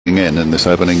in this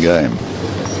opening game.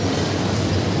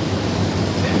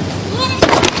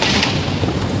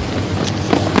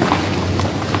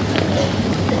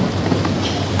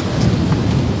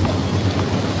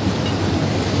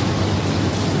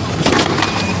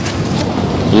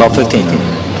 Love 15.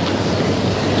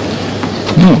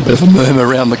 A bit of a murmur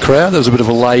around the crowd. There was a bit of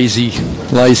a lazy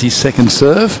second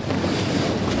serve.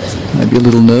 Maybe a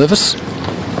little nervous.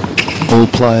 All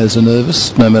players are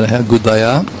nervous, no matter how good they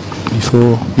are.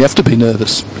 You have to be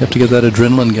nervous. You have to get that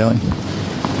adrenaline going.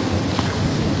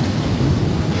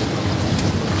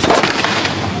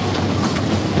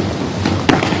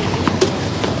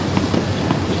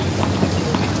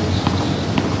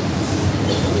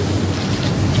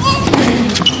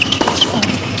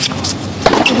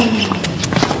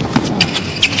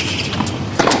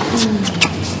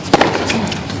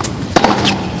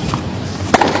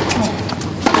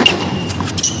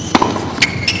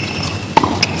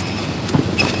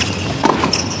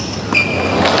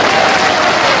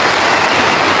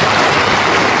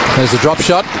 There's a drop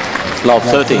shot. Love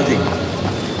 30.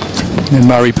 And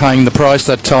Murray paying the price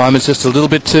that time. It's just a little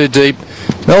bit too deep.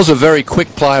 Mel's a very quick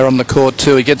player on the court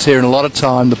too. He gets here in a lot of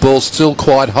time. The ball's still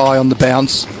quite high on the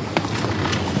bounce.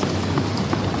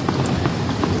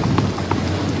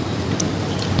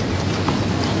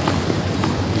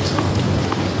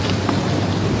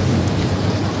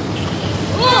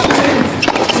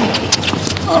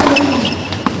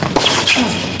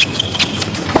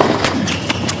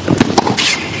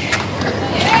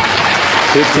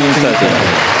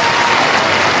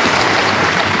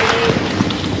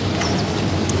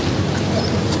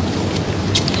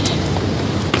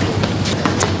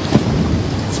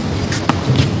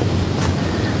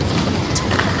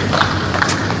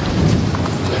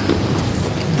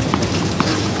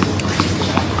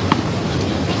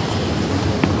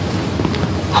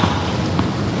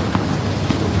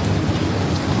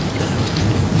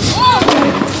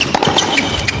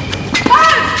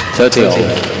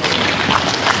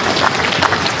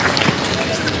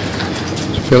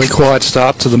 Fairly quiet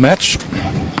start to the match.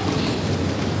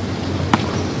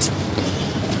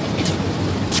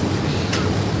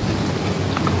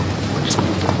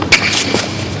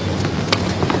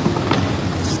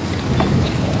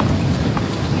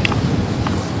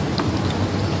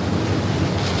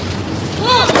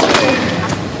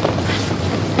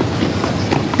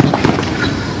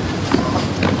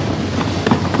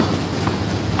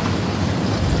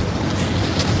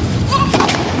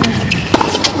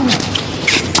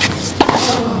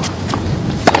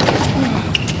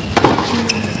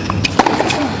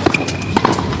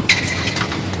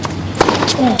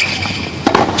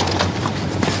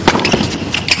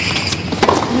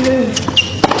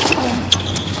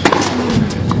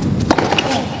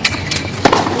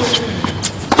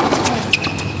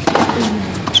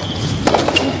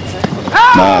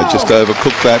 No, just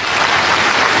overcooked that.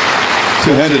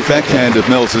 Two-handed backhand of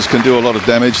Melzer's can do a lot of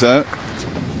damage though.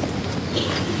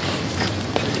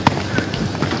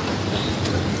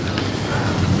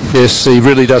 Yes, he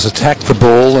really does attack the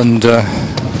ball, and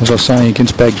as I was saying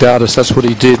against Baghdadis, that's what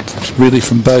he did, really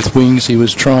from both wings. He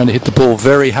was trying to hit the ball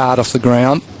very hard off the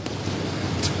ground.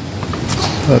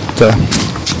 But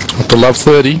at the love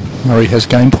 30, Murray has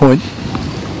game point.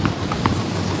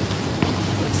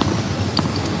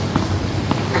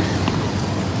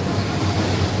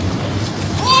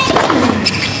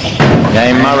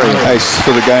 Game Murray. Ace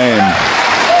for the game.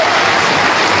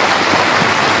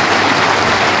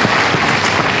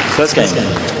 First game.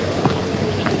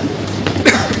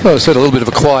 Well, I said a little bit of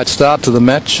a quiet start to the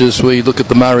match as we look at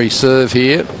the Murray serve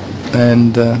here,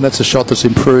 and that's a shot that's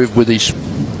improved with his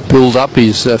build-up,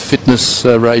 his fitness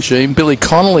regime. Billy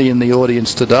Connolly in the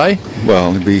audience today.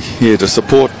 Well, he'll be here to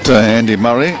support Andy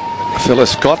Murray.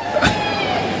 Phyllis Scott,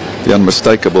 the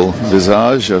unmistakable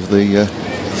visage of the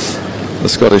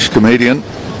Scottish comedian.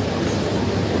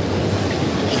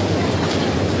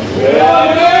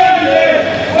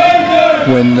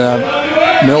 When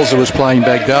Melzer was playing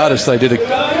Baghdadis, they did a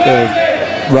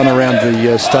run around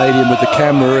the stadium with the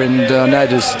camera, and I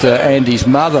noticed Andy's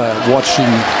mother watching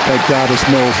Baghdadis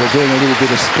Melzer doing a little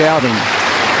bit of scouting.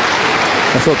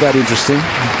 I thought that interesting,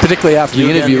 particularly after the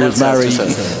interview with Murray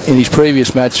in his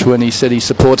previous match when he said he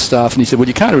supports staff, and he said, well,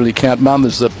 you can't really count Mum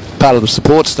as a part of the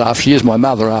support staff. She is my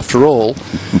mother after all.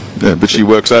 Yeah, but she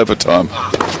works overtime.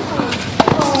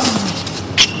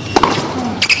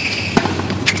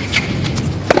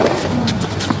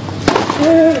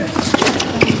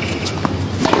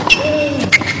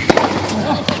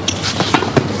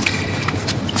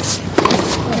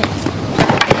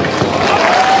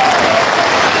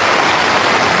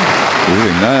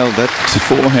 Really nailed that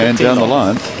forehand down the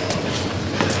line.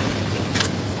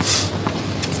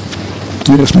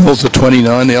 Yes, Melzer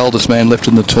 29, the oldest man left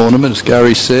in the tournament, as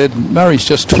Gary said. Murray's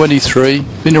just 23,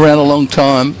 been around a long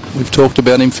time. We've talked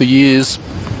about him for years.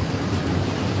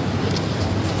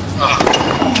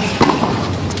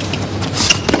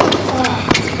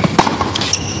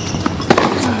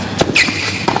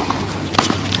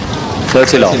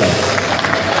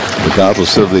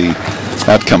 Regardless of the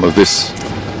outcome of this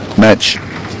match,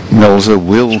 Melzer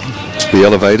will be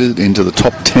elevated into the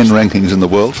top 10 rankings in the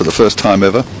world for the first time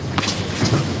ever.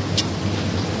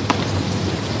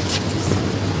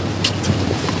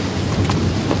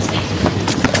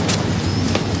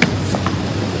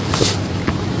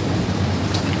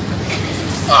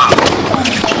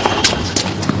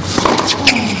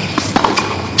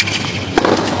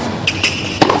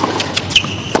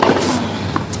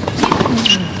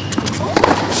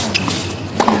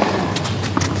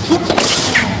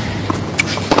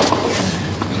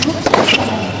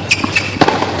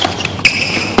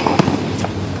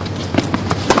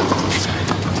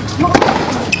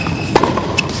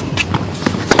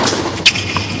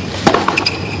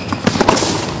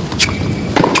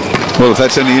 Well, if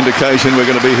that's any indication, we're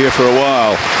going to be here for a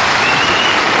while.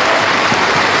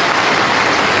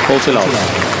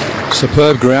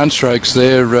 Superb ground strokes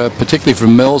there, particularly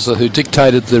from Melzer, who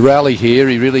dictated the rally here.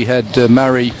 He really had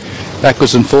Murray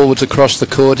backwards and forwards across the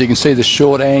court. You can see the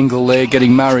short angle there,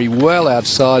 getting Murray well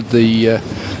outside the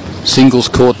singles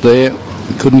court there.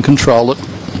 Couldn't control it.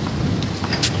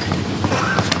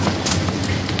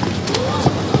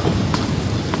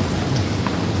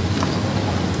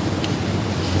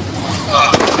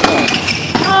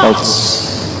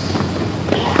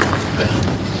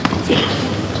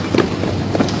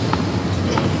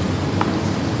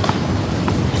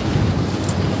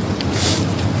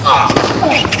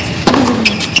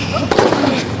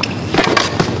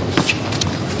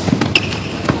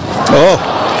 Oh,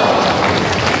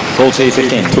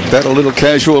 40-15. Took that a little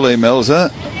casually,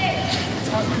 Melzer.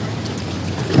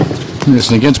 Yes,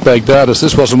 and against Baghdadis,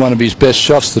 this wasn't one of his best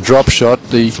shots, the drop shot.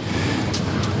 He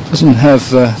doesn't have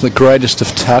the greatest of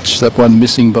touch, that one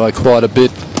missing by quite a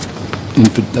bit in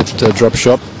that drop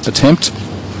shot attempt.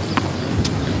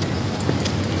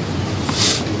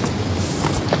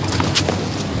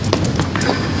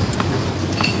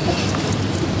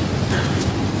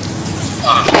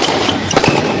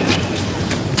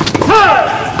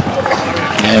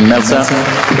 And Melzer.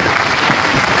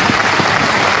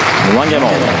 1 game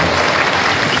all.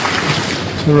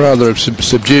 A rather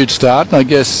subdued start, and I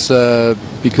guess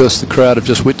because the crowd have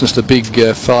just witnessed a big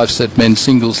 5-set men's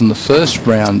singles in the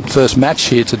first match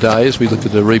here today as we look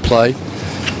at the replay.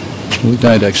 We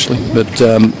don't actually, but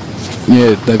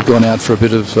yeah, they've gone out for a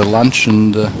bit of lunch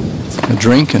and a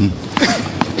drink, and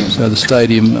so the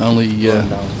stadium only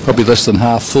probably less than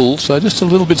half full, so just a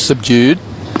little bit subdued,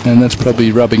 and that's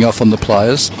probably rubbing off on the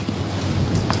players.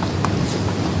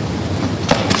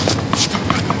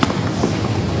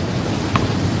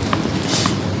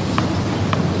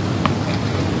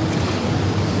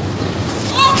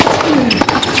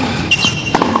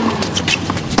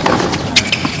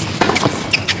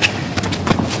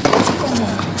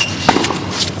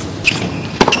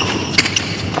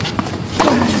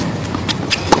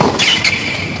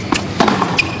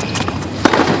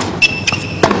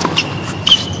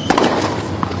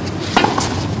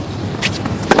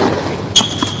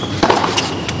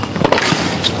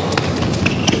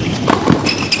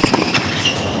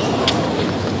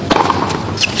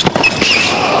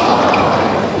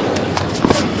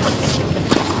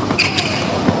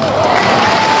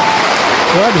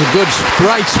 That was a good,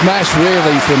 great smash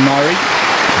really from Murray.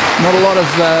 Not a lot of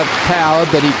power,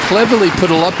 but he cleverly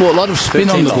put a lot of spin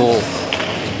on the ball.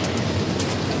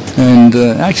 And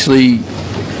actually,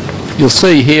 you'll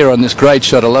see here on this great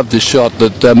shot, I love this shot,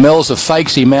 that Melzer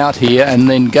fakes him out here and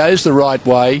then goes the right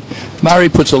way. Murray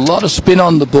puts a lot of spin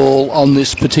on the ball on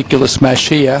this particular smash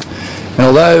here. And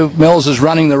although Melzer's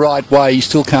running the right way, he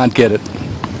still can't get it.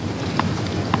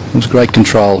 It was great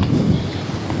control.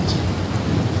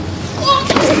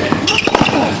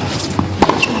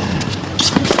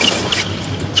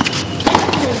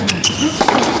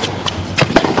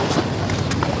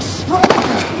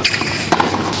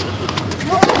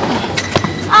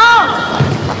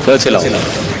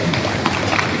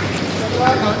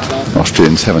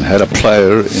 Austrians haven't had a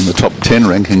player in the top 10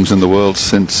 rankings in the world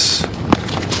since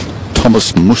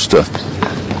Thomas Muster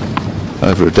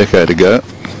over a decade ago.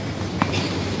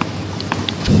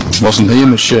 Wasn't he a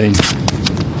machine?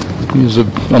 He was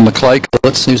on the clay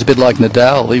courts. He was a bit like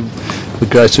Nadal. He would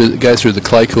go through the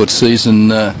clay court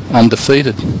season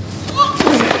undefeated.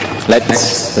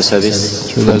 Let's the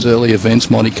service Through those early events,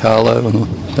 Monte Carlo and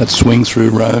that swing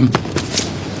through Rome.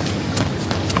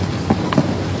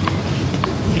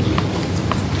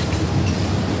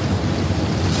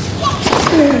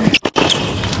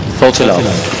 40 love.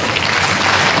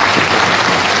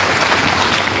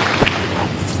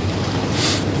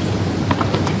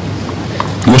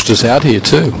 Worcester's out here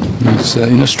too. He's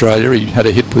in Australia. He had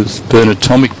a hit with Bernard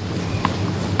Tomic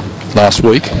last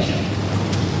week.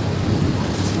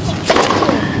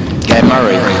 Game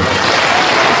Murray.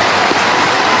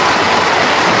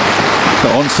 So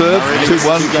on serve,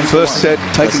 2-1, first set,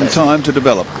 taking time to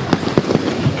develop.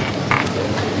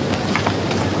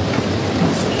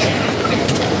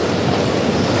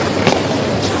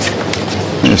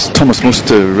 Yes, Thomas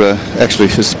Muster actually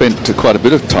has spent quite a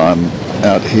bit of time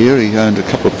out here. He owned a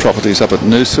couple of properties up at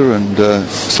Noosa and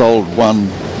sold one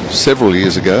several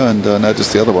years ago, and I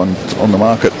noticed the other one on the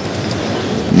market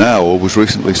now, or was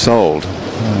recently sold.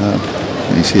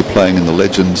 He's here playing in the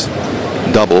Legends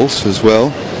doubles as well.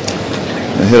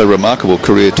 He had a remarkable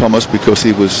career, Thomas, because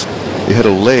he had a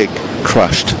leg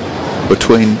crushed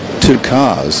between two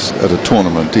cars at a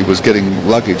tournament. He was getting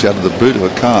luggage out of the boot of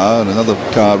a car, and another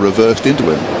car reversed into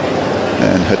him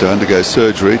and had to undergo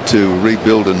surgery to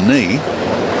rebuild a knee,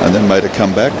 and then made a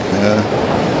comeback.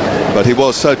 But he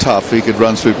was so tough, he could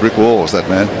run through brick walls, that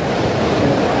man.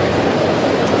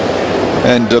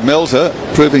 And Melzer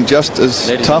proving just as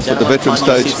tough at the veteran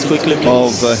stage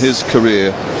of his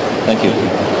career. Thank you.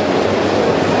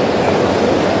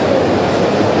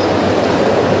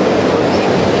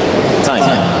 Time.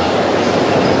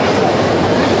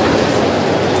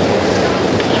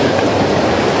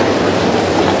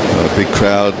 A big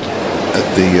crowd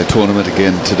at the tournament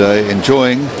again today,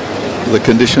 enjoying the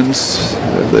conditions.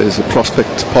 There's a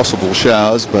prospect possible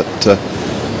showers, but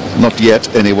not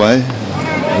yet anyway.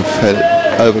 We've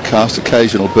had overcast,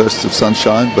 occasional bursts of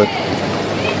sunshine, but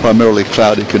primarily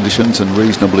cloudy conditions and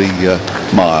reasonably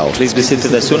mild. Please be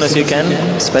seated as soon as you can,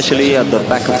 especially at the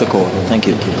back of the court. Thank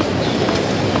you.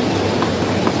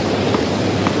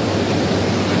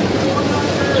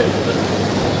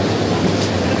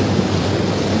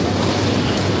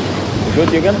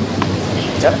 Good, you can?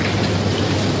 Yep.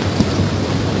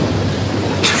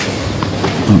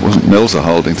 It wasn't Melzer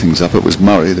holding things up, it was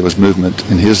Murray. There was movement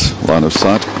in his line of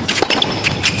sight.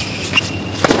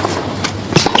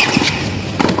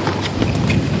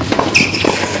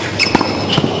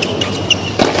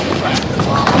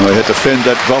 Oh, he had to fend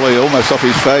that volley almost off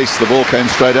his face. The ball came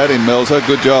straight at him, Melzer.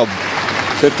 Good job.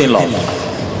 15 long.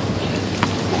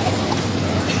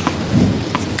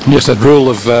 Yes, that rule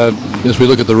of, as we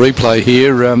look at the replay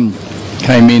here,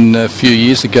 came in a few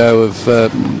years ago of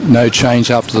no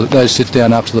change after no sit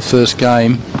down after the first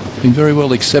game. Been very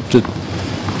well accepted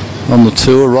on the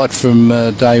tour right from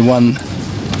day one.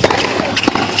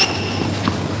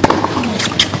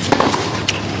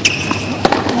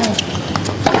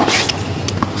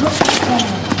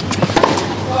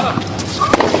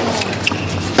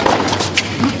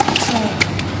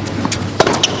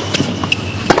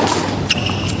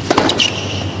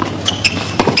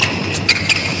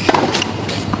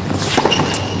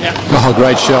 Oh,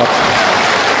 great shot.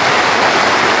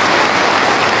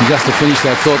 And just to finish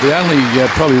that thought, the only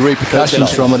probably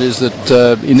repercussions from it is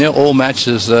that in all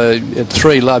matches at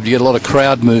 3 love you get a lot of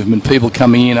crowd movement, people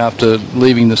coming in after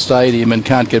leaving the stadium and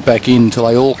can't get back in until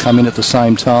they all come in at the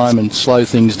same time and slow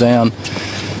things down.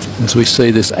 As we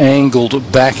see this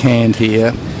angled backhand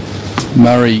here,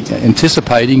 Murray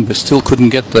anticipating but still couldn't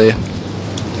get there.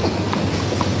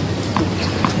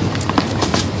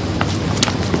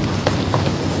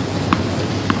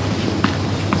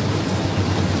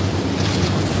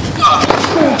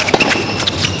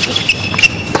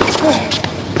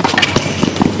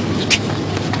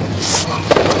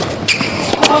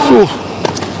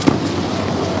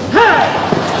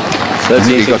 I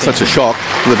think he got such a shock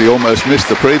that he almost missed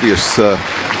the previous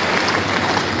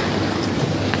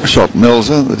shot,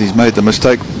 Melzer, that he's made the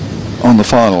mistake on the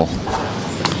final.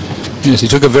 Yes, he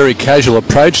took a very casual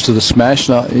approach to the smash.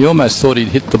 He almost thought he'd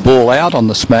hit the ball out on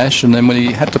the smash, and then when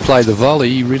he had to play the volley,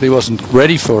 he really wasn't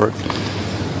ready for it.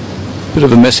 Bit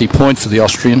of a messy point for the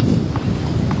Austrian.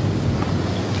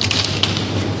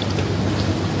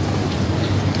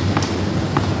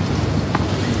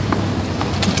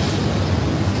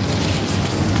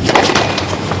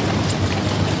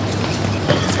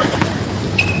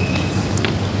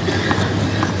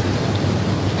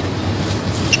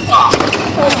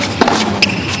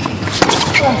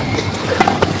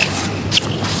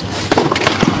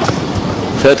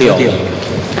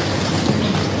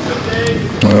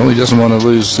 Well, he doesn't want to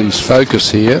lose his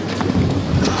focus here.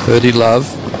 30 love.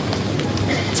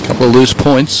 A couple of loose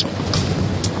points.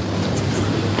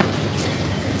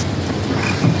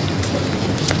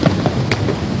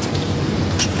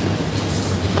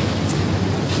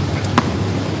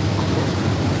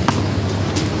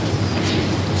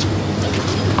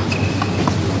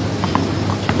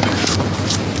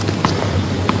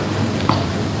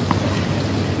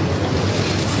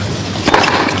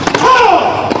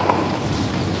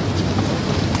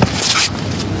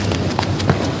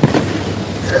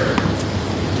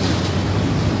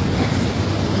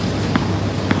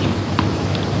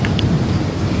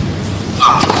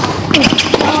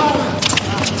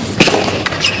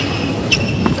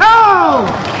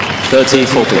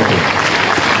 30-40.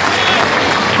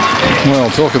 Well,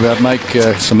 talk about make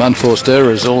some unforced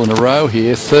errors all in a row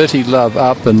here. 30 love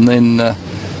up and then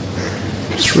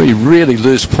 3 really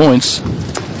loose points.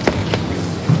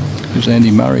 Gives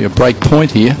Andy Murray a break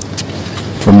point here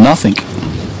from nothing.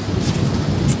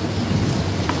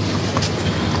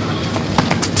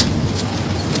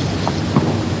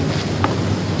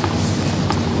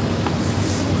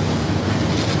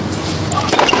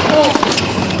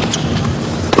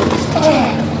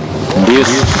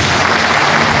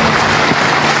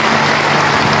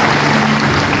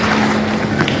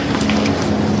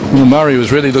 Well, Murray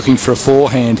was really looking for a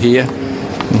forehand here.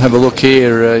 We'll have a look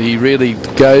here. He really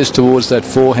goes towards that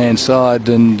forehand side,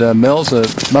 and Melzer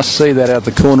must see that out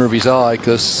the corner of his eye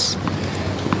because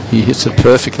he hits it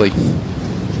perfectly.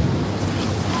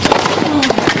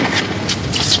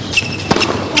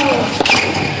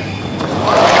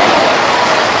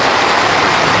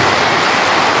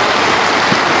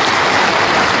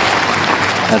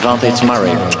 Advantage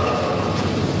Murray.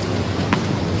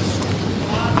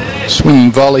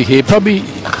 Swinging volley here. Probably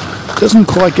doesn't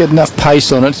quite get enough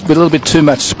pace on it. It's a little bit too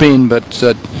much spin, but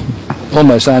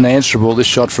almost unanswerable, this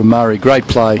shot from Murray. Great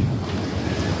play.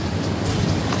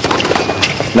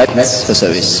 That's the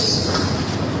service.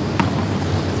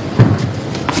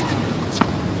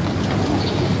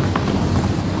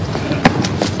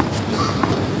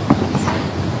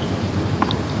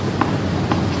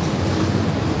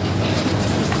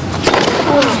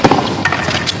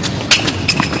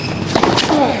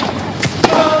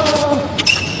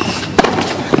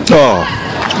 Oh,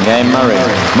 Game Murray.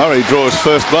 Murray draws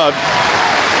first blood.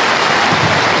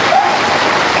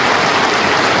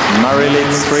 Murray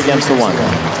leads 3-1.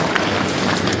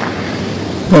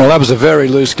 Well, that was a very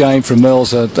loose game from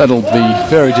Melzer. That'll be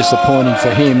very disappointing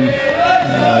for him.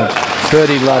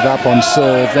 30 love up on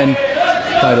serve, then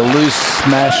played a loose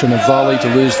smash and a volley to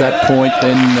lose that point,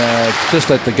 then just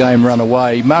let the game run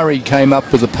away. Murray came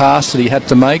up with a pass that he had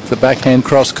to make, the backhand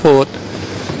cross court.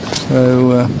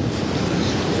 So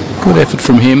good effort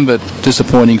from him, but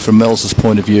disappointing from Melzer's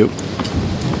point of view. With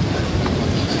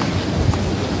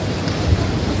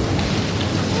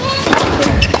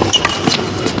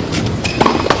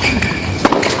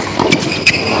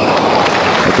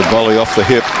the volley off the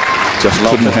hip, just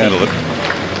couldn't handle it.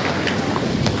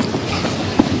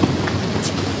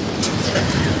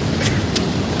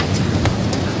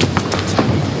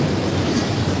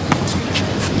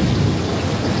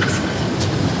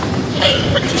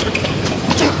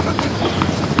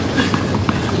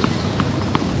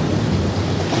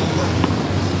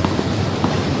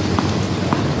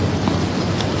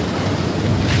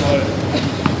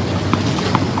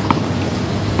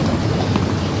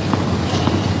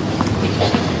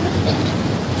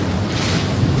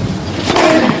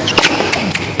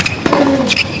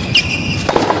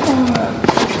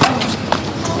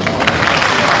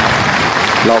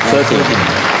 Love 30.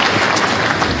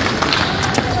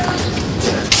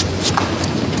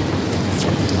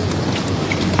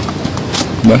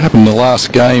 What happened in the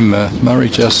last game, Murray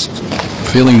just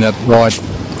feeling that right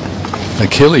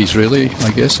Achilles, really,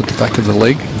 I guess, at the back of the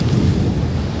leg.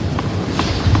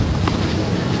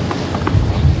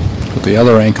 Got the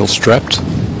other ankle strapped.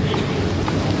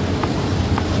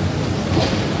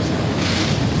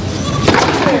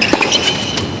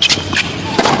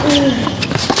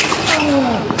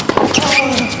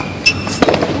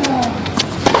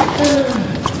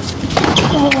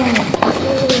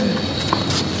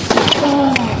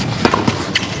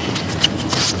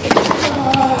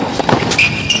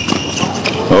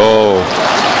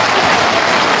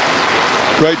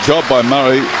 Great job by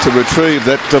Murray to retrieve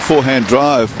that forehand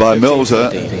drive by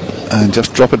Melzer and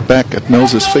just drop it back at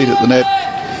Melzer's feet at the net.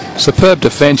 Superb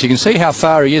defence. You can see how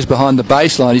far he is behind the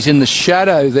baseline. He's in the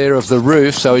shadow there of the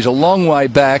roof, so he's a long way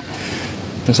back.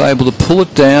 He's able to pull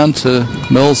it down to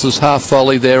Melzer's half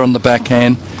volley there on the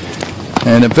backhand.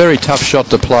 And a very tough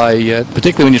shot to play,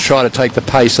 particularly when you try to take the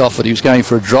pace off it. He was going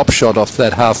for a drop shot off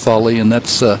that half volley, and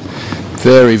that's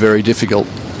very, very difficult.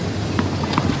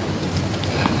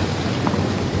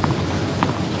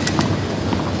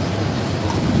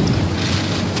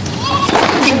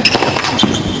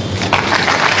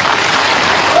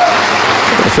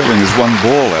 There's one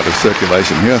ball out of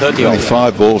circulation here. Only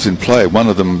 5 balls in play. One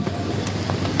of them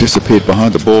disappeared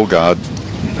behind the ball guard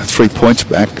 3 points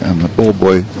back, and the ball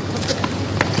boy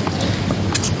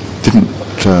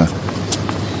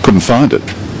couldn't find it.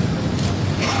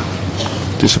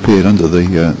 Disappeared under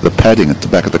the padding at the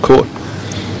back of the court.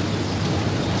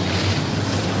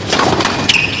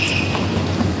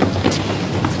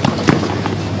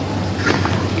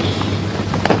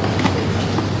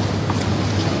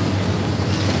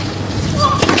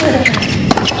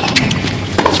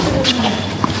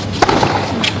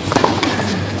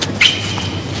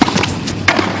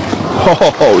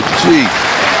 Oh, gee.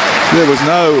 There was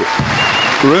no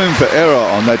room for error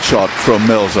on that shot from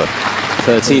Melzer.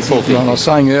 30-40. I was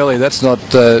saying earlier, that's not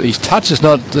his touch is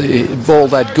not all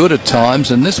that good at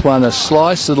times, and this one, a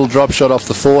slice little drop shot off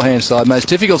the forehand side, most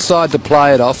difficult side to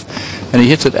play it off, and he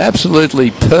hits it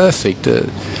absolutely perfect.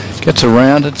 Gets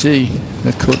around it. Gee,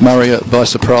 that caught Murray by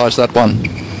surprise, that one.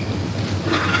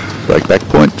 Break back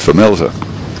point for Melzer.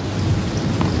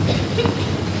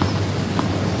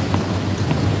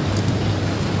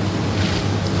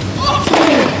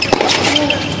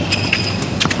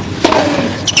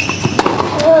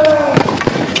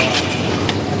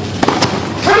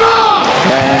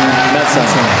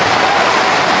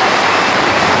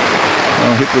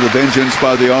 Hit with a vengeance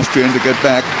by the Austrian to get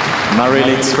back. Murray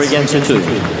leads 3-2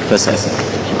 for set.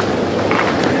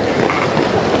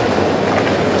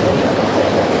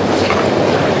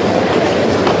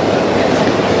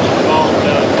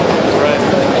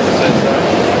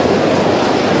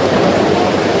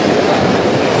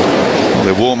 Well,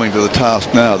 they're warming to the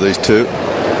task now, these two.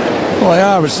 Well, they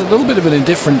are. It's a little bit of an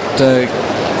indifferent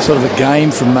sort of a game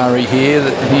from Murray here.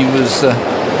 That he was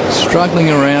struggling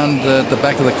around the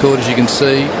back of the court, as you can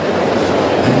see,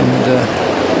 and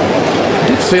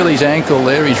did feel his ankle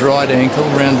there, his right ankle,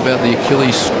 round about the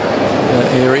Achilles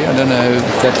area. I don't know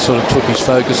if that sort of took his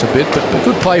focus a bit, but a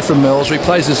good play from Melzer. He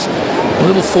plays this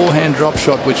little forehand drop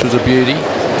shot, which was a beauty.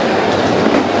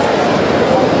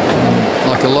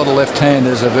 Like a lot of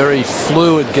left-handers, a very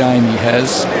fluid game he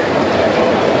has.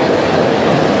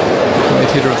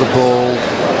 Great hitter of the ball,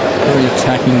 very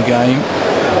attacking game.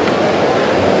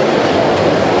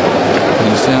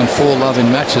 He's down 4-love in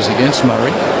matches against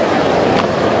Murray.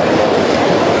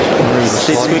 Murray was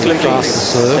slightly faster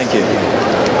serve. Thank you.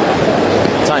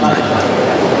 Time.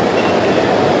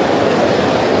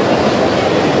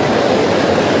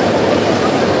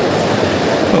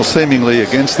 Well, seemingly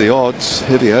against the odds,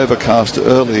 heavy overcast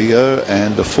earlier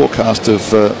and a forecast of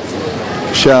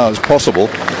showers possible.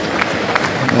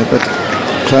 But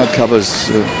cloud covers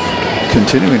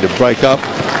continuing to break up,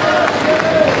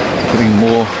 getting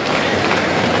more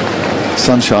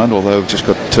sunshine, although we've just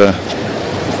got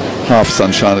half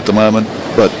sunshine at the moment,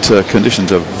 but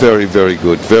conditions are very, very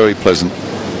good, very pleasant,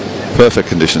 perfect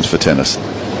conditions for tennis.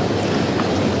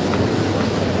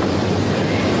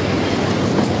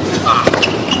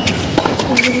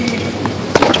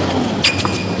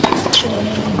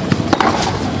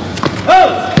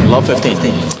 Love 15.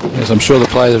 Yes, I'm sure the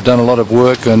players have done a lot of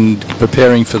work on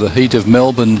preparing for the heat of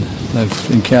Melbourne.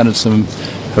 They've encountered some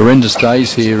horrendous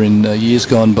days here in years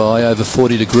gone by, over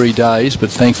 40-degree days, but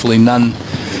thankfully none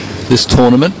this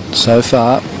tournament so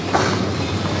far.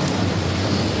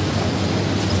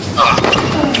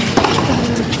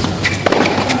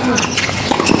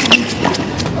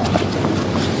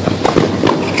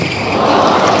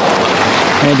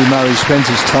 Andy Murray spends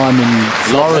his time in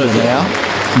Florida now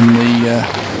in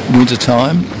the winter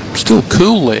time. Still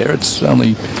cool there. It's only,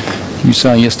 you were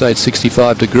saying yesterday, it's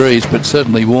 65 degrees, but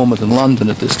certainly warmer than London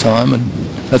at this time, and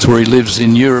that's where he lives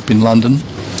in Europe, in London.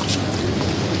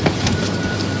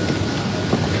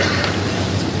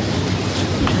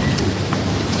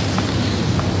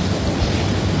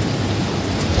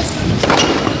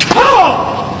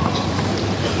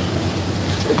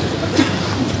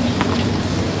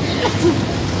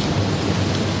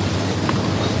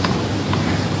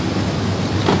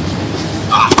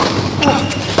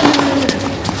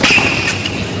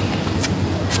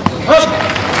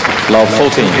 Love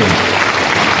 14.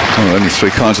 Well, only three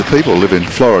kinds of people live in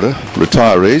Florida: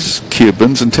 retirees,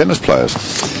 Cubans and tennis players.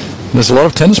 There's a lot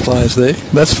of tennis players there,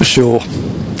 that's for sure,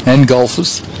 and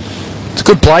golfers. It's a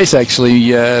good place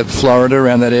actually, Florida,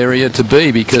 around that area to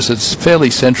be, because it's fairly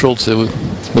central to,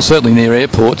 well, certainly near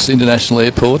airports, international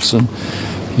airports, and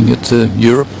you can get to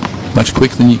Europe much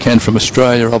quicker than you can from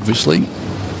Australia, obviously.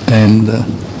 And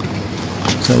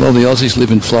so a lot of the Aussies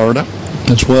live in Florida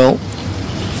as well.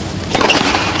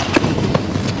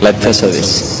 Let the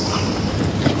service.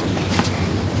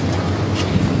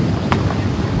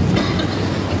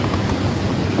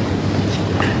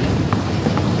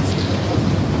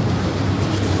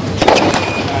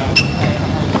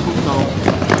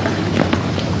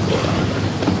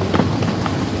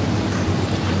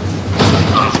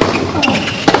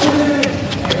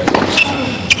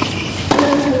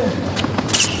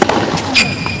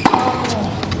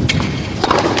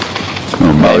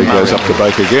 Oh, Murray goes up the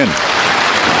break again.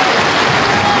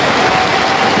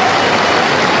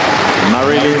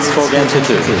 Murray leads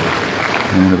 4-2.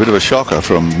 And a bit of a shocker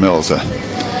from Melzer.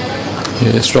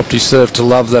 Yes, dropped his serve to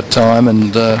love that time,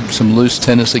 and some loose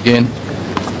tennis again.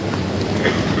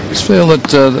 Just feel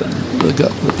that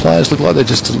the players look like they're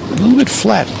just a little bit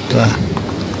flat.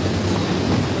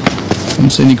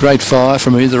 Haven't seen any great fire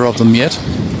from either of them yet.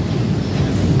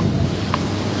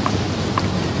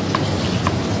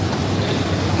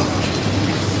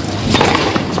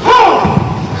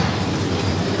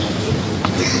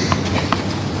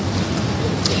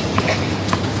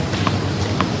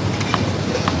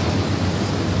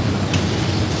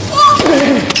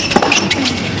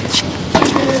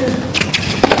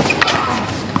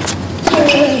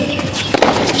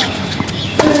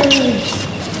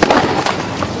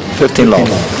 Long.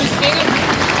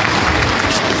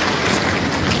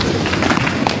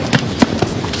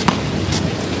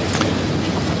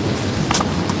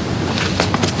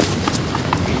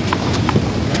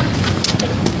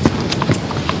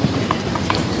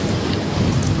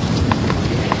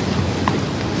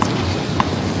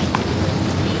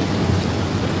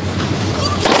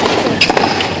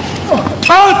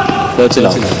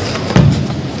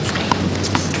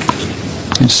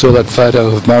 You saw that photo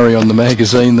of Murray on the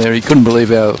magazine there. He couldn't believe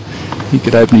how he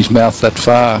could open his mouth that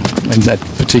far in that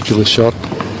particular shot.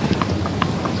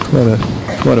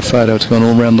 Quite a photo. It's gone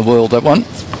all around the world, that one.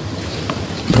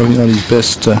 Probably not his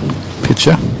best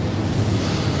picture.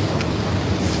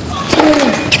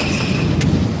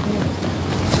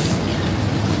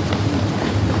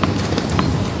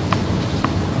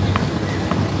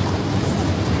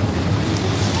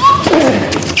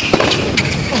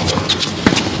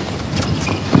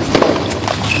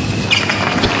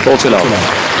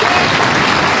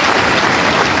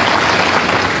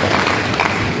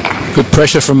 Good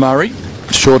pressure from Murray.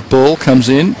 Short ball comes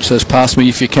in, says pass me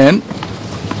if you can.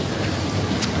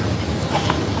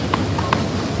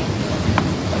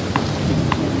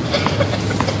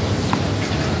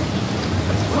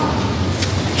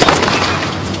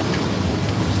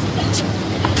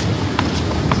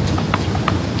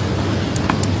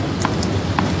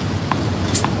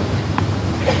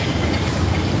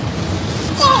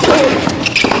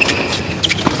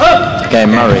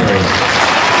 Game Murray.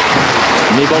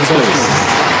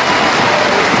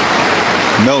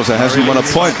 Melzer hasn't won a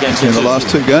point in the last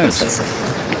 2 games.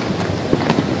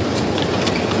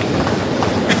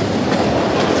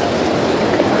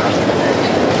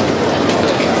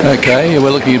 Okay,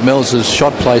 we're looking at Melzer's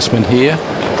shot placement here,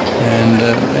 and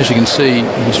as you can see,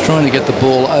 he's trying to get the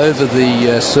ball over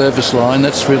the service line.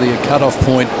 That's really a cut-off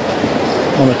point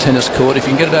on a tennis court. If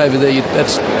you can get it over there,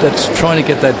 that's trying to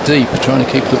get that deep, trying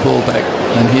to keep the ball back.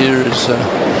 And here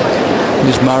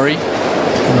is Murray,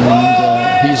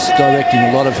 and he's directing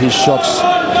a lot of his shots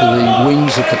to the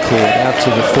wings of the court, out to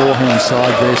the forehand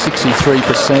side there,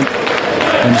 63%,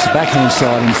 and it's the backhand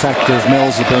side, in fact, of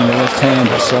Melzer being the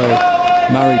left-hander. So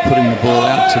Murray putting the ball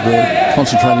out to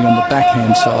concentrating on the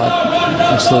backhand side.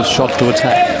 That's the shot to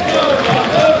attack.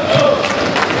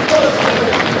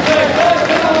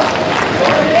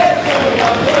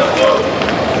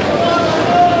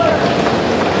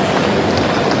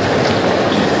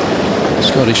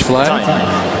 Scottish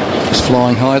flag is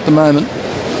flying high at the moment.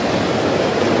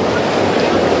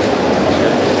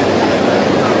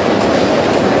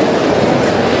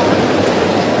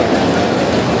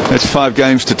 It's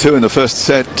 5-2 in the first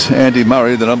set. Andy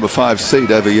Murray, the number 5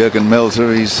 seed over Jürgen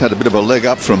Melzer. He's had a bit of a leg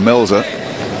up from Melzer.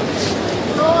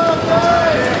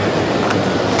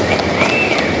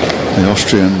 The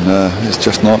Austrian is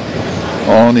just not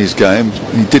on his game.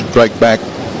 He did break back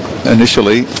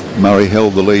initially. Murray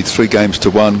held the lead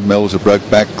 3-1. Melzer broke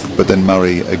back, but then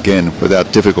Murray again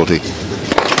without difficulty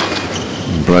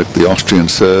broke the Austrian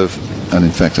serve, and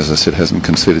in fact, as I said, hasn't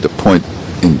conceded a point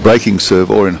in breaking serve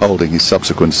or in holding his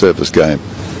subsequent service game.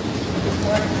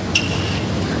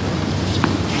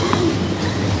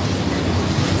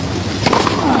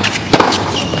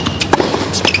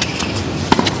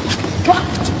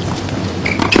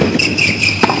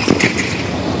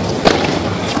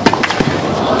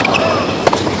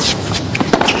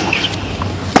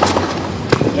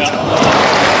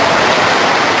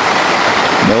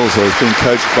 Melzer has been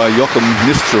coached by Joachim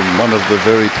Nystrom, one of the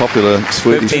very popular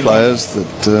Swedish players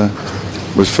that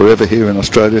was forever here in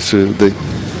Australia through the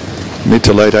mid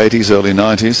to late 80s, early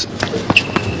 90s.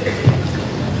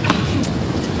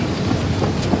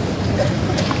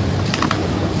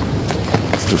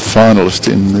 The finalist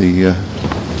in the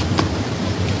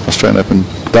Australian Open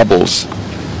doubles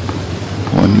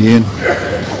 1 year.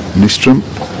 Nystrom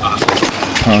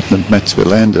partnered Mats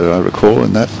Wilander, I recall,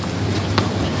 in that.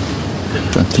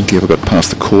 Don't think he ever got past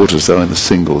the quarters though in the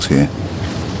singles here.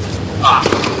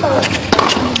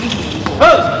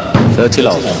 30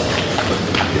 love.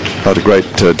 Not a great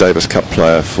Davis Cup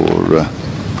player for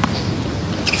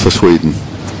Sweden.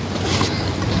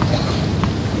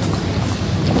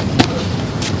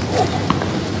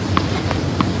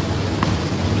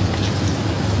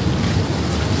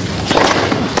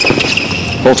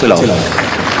 40 love.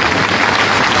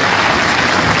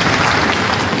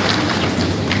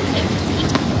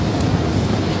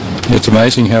 It's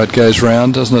amazing how it goes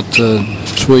round, doesn't it?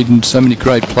 Sweden, so many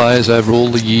great players over all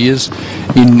the years,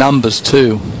 in numbers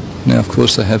too. Now, of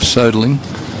course, they have Söderling.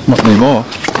 Not anymore.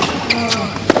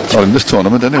 Not in this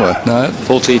tournament, anyway. No,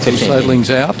 40, 15. Söderling's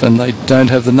out, and they don't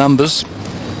have the numbers.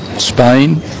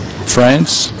 Spain,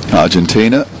 France,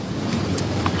 Argentina,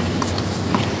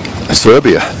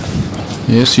 Serbia.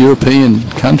 yes, European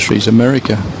countries,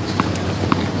 America.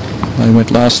 They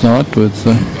went last night with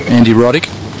Andy Roddick.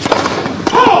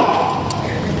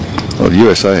 Well, the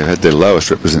USA have had their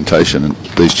lowest representation in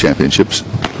these championships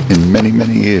in many,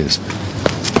 many years.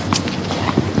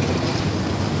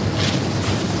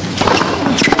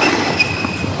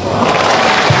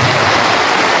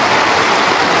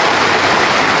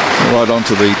 Right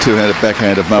onto the two-handed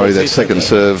backhand of Murray, that second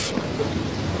serve.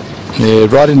 Yeah,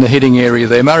 right in the hitting area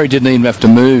there. Murray didn't even have to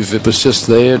move. It was just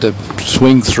there to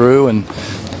swing through, and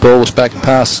the ball was back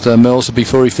past Melzer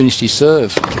before he finished his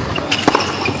serve.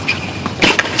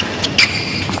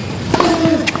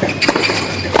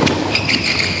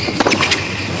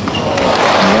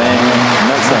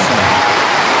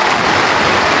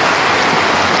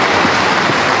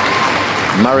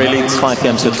 Murray leads 5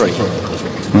 games to 3.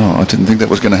 Oh, I didn't think that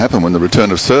was going to happen when the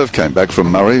return of serve came back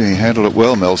from Murray. He handled it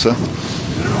well, Melzer.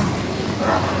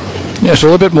 Yes, a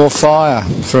little bit more fire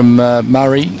from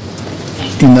Murray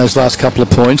in those last couple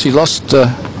of points. He lost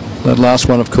that last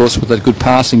one, of course, with that good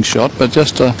passing shot, but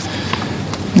just a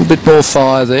little bit more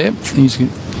fire there. He's going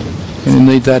to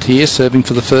need that here, serving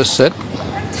for the first set.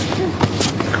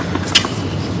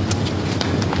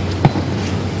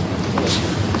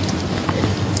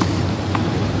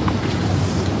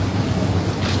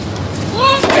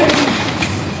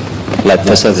 Led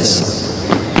for service.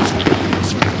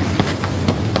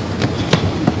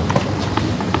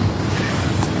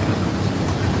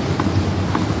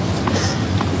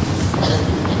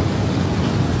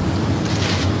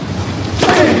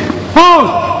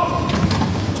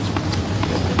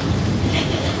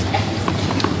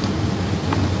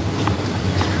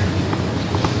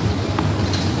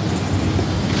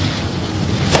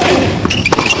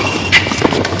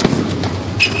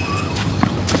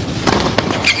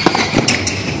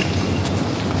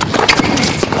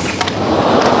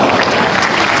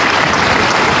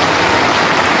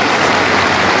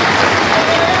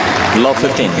 Love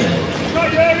 15. He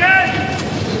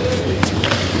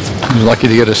was lucky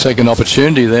to get a second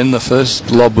opportunity then. The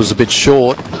first lob was a bit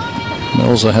short.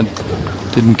 Melzer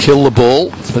didn't kill the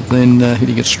ball, but then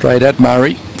hitting it straight at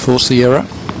Murray, forced the error.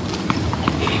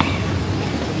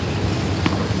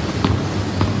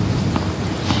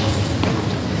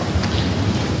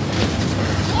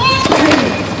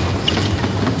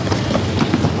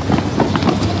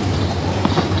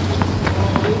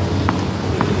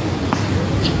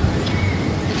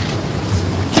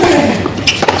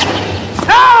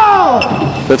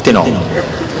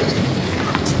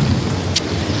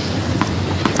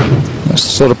 That's the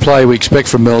sort of play we expect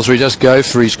from Melzer. He just go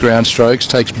for his ground strokes,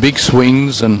 takes big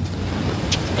swings, and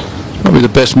probably the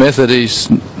best method. He's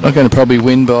not going to probably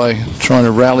win by trying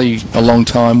to rally a long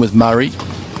time with Murray,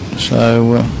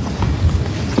 so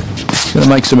he's going to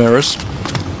make some errors.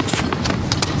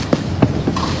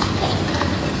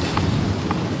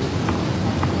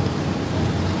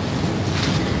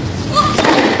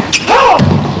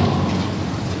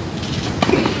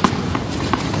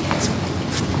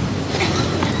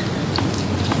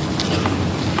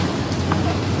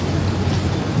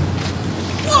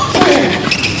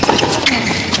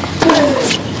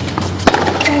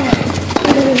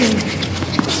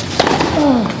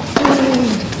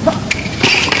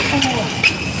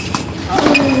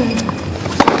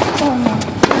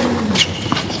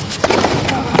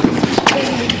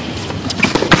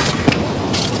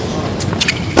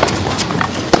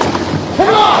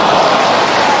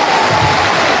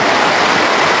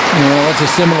 A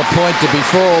similar point to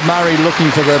before. Murray looking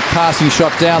for the passing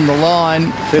shot down the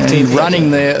line, 15, and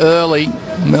running there early.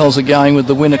 Melzer going with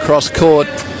the win across court.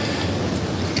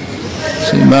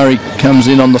 See, Murray comes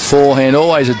in on the forehand.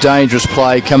 Always a dangerous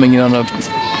play, coming in on an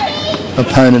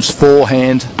opponent's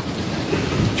forehand.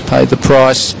 Which paid the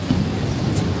price.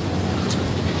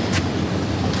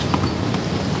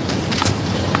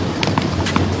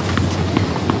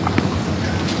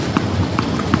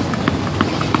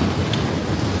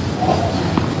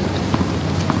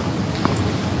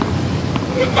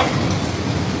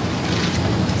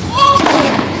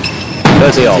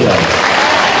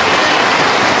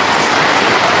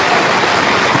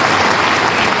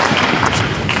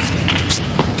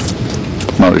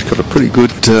 Murray's got a pretty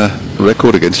good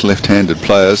record against left-handed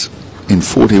players. In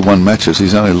 41 matches,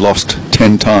 he's only lost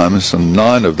 10 times, and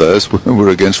 9 of those were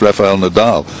against Rafael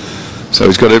Nadal. So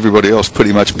he's got everybody else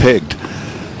pretty much pegged.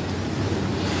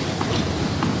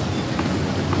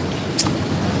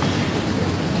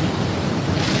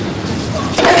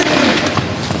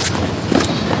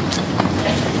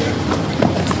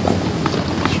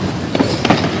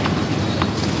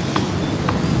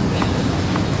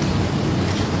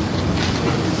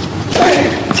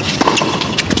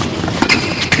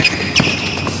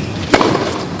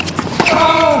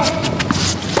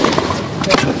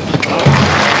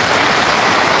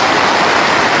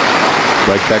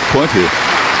 Back point here.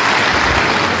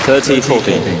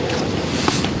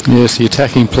 30-14. Yes, the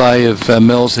attacking play of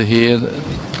Melzer here.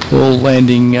 Ball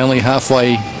landing only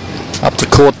halfway up the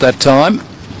court that time.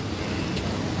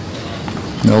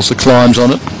 Melzer climbs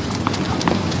on it.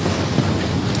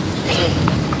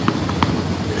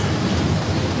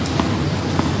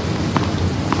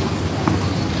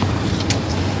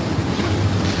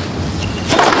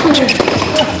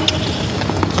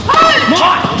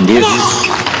 Yes.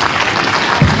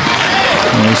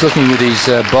 He's looking at his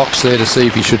box there to see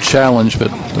if he should challenge,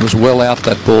 but it was well out,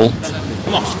 that ball.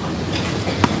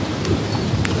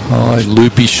 High,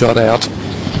 loopy shot out.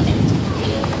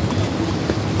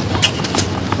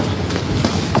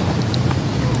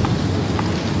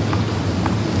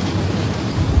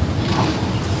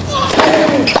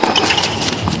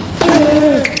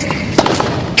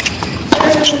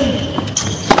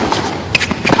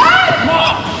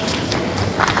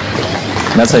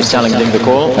 Melzer challenging the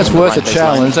call. That's worth a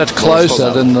challenge. That's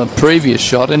closer than the previous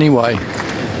shot anyway.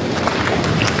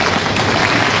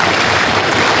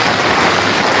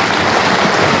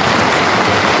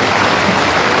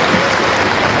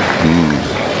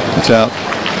 It's out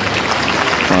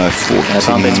by 14.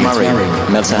 Advantage Murray.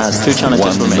 Melzer has 2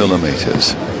 challenges 1 remaining.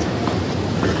 millimetres.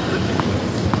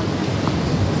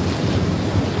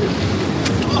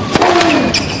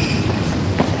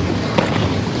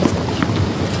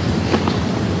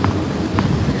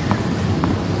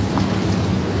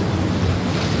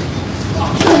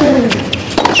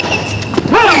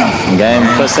 Game,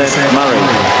 first set, Murray.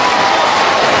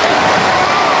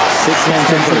 6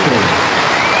 games in 3.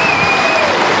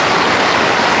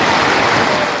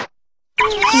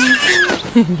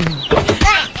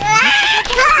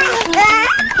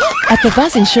 At the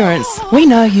Buzz Insurance, we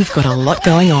know you've got a lot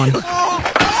going on.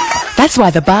 That's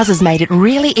why the Buzz has made it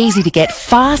really easy to get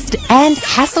fast and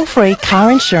hassle-free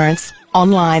car insurance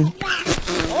online,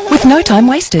 with no time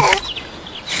wasted.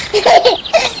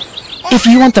 If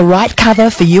you want the right cover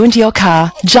for you and your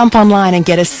car, jump online and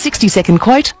get a 60-second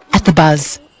quote at the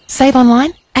Buzz. Save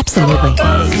online? Absolutely.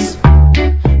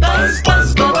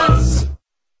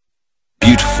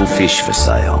 Beautiful fish for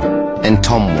sale, and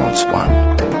Tom wants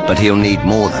one, but he'll need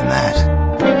more than that.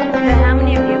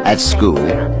 At school,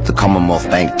 the Commonwealth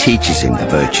Bank teaches him the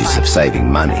virtues of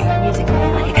saving money.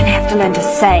 You're going to have to learn to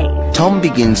save. Tom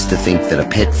begins to think that a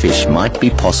pet fish might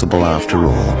be possible after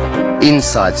all.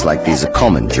 Insights like these are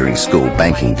common during school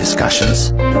banking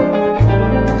discussions.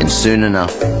 And soon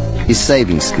enough, his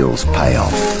saving skills pay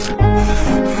off.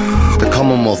 The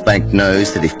Commonwealth Bank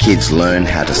knows that if kids learn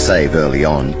how to save early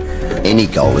on, any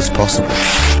goal is possible.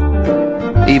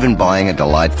 Even buying a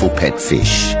delightful pet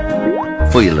fish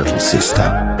for your little sister,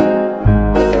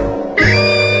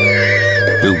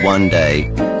 who one day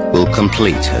will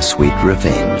complete her sweet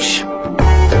revenge.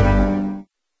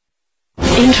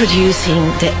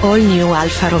 Introducing the all-new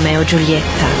Alfa Romeo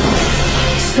Giulietta.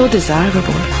 So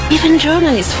desirable. Even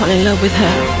journalists fall in love with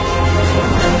her.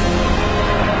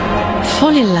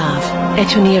 Fall in love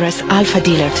at your nearest Alfa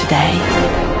dealer today.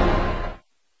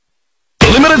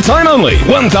 Limited time only.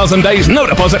 1,000 days no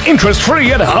deposit interest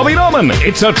free at Harvey Norman.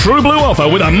 It's a true blue offer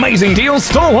with amazing deals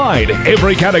store-wide.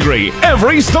 Every category,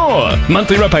 every store.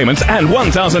 Monthly repayments and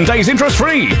 1,000 days interest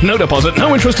free. No deposit,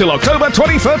 no interest till October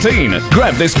 2013.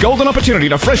 Grab this golden opportunity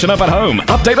to freshen up at home,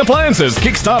 update appliances,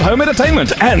 kickstart home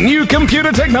entertainment, and new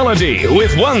computer technology.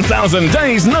 With 1,000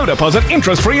 days no deposit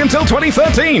interest free until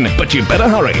 2013. But you better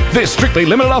hurry. This strictly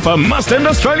limited offer must end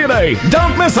Australia Day.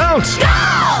 Don't miss out. Go!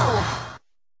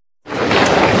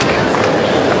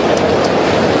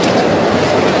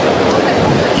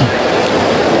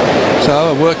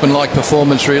 So a workmanlike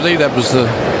performance really. That was the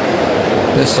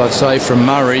best I'd say from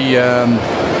Murray.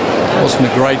 Wasn't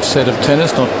a great set of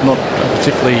tennis, not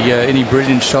particularly any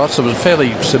brilliant shots. It was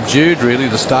fairly subdued really,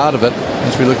 the start of it.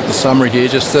 As we look at the summary here,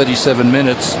 just 37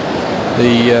 minutes.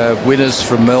 The winners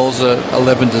from Melzer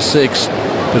 11-6,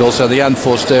 but also the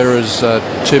unforced errors,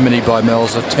 too many by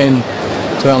Melzer, 10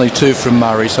 to only 2 from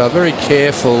Murray. So a very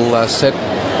careful set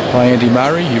by Andy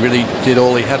Murray. He really did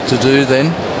all he had to do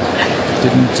then.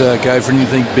 Didn't go for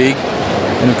anything big.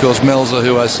 And of course Melzer,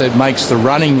 who I said makes the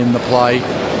running in the play,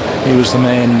 he was the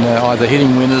man either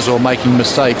hitting winners or making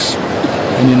mistakes.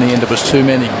 And in the end it was too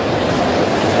many.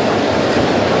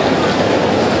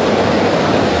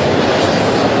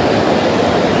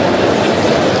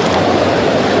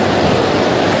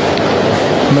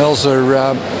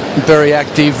 Melzer very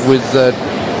active with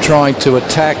trying to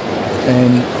attack,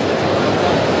 and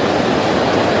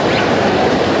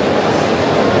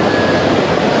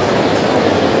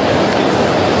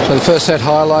so the first set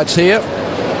highlights here.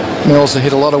 Melzer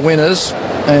hit a lot of winners,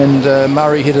 and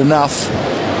Murray hit enough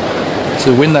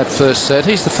to win that first set.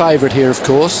 He's the favourite here, of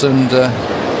course, and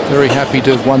very happy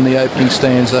to have won the opening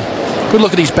stanza. Good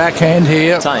look at his backhand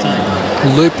here. Time.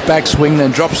 Looped backswing,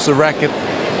 then drops the racket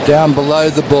down below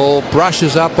the ball,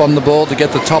 brushes up on the ball to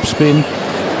get the top spin,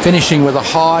 finishing with a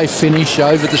high finish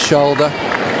over the shoulder,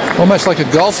 almost like a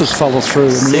golfer's follow through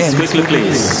in the end. Quickly,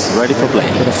 please. Ready for play.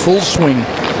 But a full swing.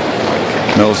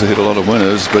 Melzer hit a lot of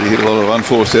winners, but he hit a lot of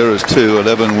unforced errors too.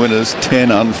 11 winners,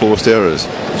 10 unforced errors.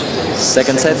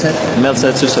 Second set,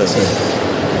 Melzer to serve.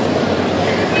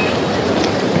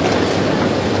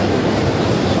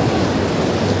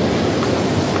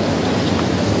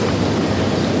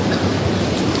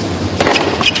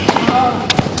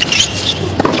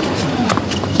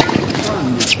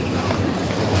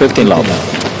 15 love.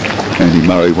 Andy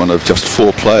Murray, one of just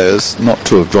 4 players not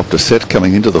to have dropped a set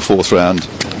coming into the 4th round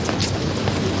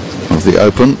of the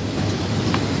Open.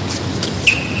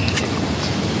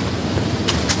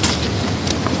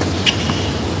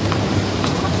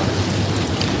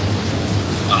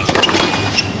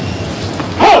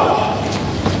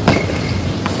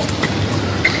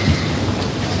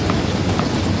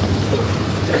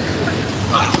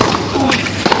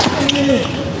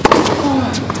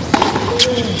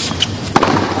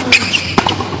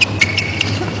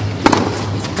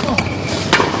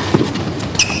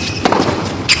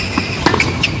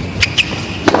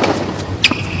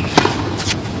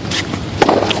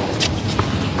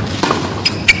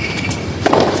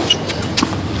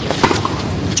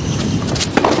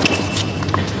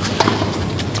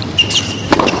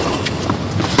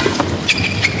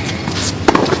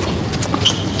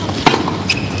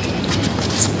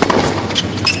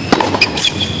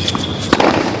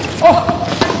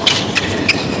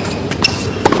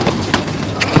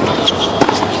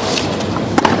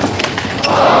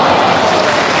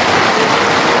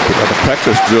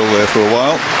 Practice drill there for a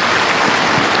while.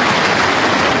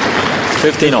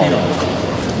 15 all.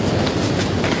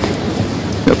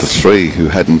 Got the 3 who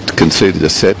hadn't conceded a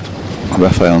set: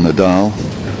 Rafael Nadal,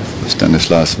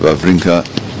 Stanislas Wawrinka,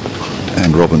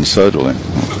 and Robin Soderling.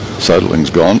 Soderling's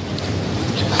gone.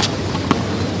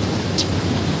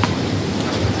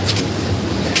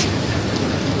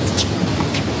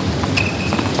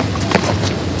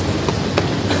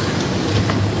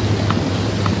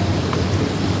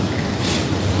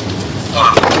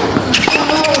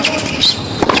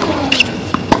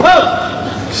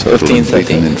 Soderling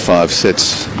beaten in 5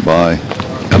 sets by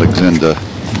Alexander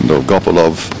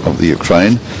Dolgopolov of the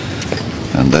Ukraine,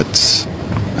 and that's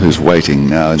who's waiting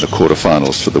now in the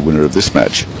quarterfinals for the winner of this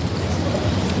match.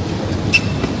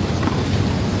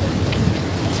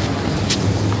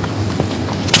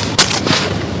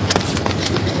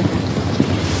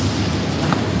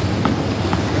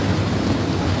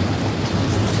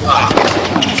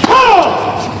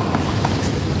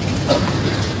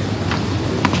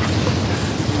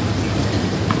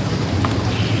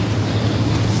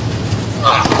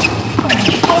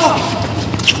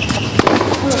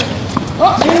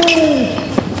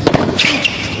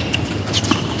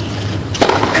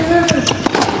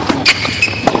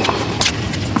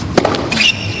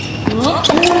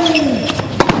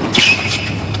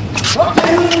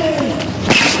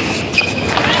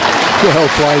 Well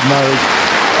played, Murray.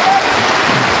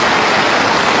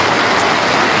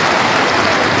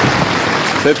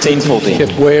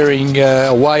 Kept wearing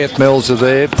away at Melzer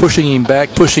there, pushing him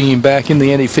back. In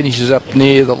the end, he finishes up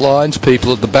near the lines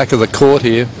people at the back of the court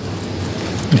here.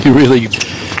 He really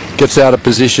gets out of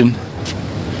position.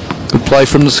 Good play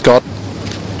from the Scot.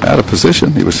 Out of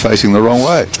position? He was facing the wrong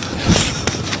way.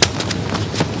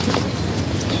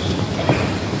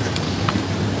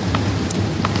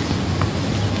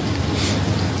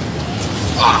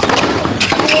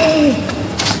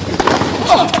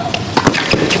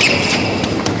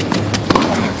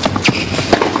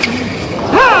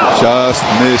 Just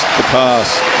missed the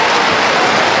pass.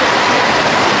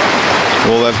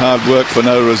 All that hard work for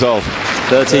no result.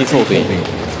 30-40.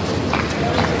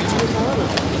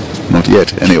 Not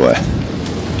yet, anyway.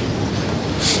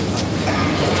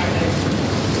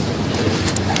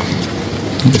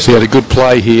 Yes, he had a good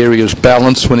play here. He was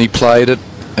balanced when he played it,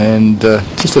 and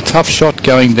just a tough shot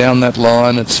going down that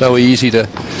line. It's so easy to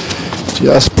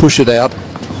just push it out.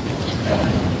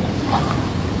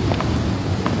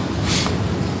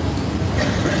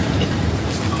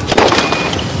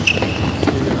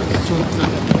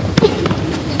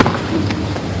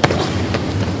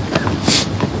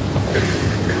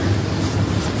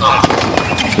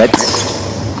 Flat,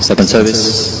 second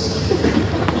service.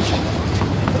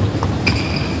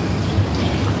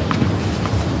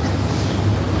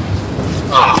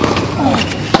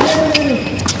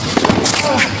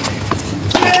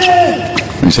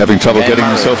 He's having trouble getting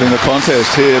himself in the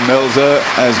contest here, Melzer,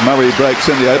 as Murray breaks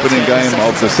in the opening game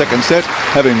of the second set,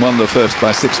 having won the first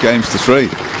by 6 games to 3.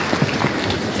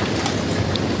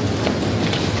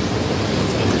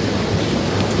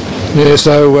 Yeah,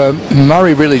 so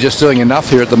Murray really just doing enough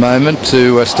here at the moment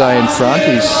to stay in front.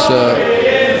 He's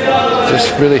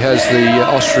just really has the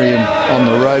Austrian on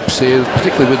the ropes here,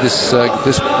 particularly with this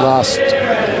this last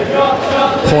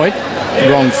point.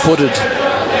 Wrong-footed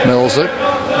Melzer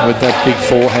with that big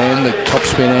forehand, the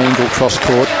topspin angle cross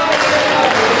court.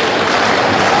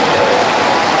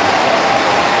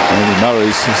 And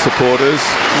Murray's supporters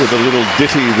with a little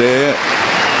ditty there,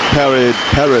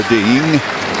 parodying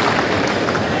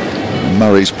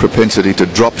Murray's propensity to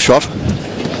drop shot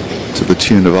to the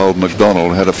tune of Old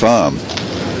MacDonald Had a Farm,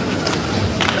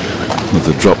 with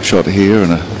a drop shot here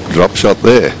and a drop shot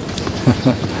there.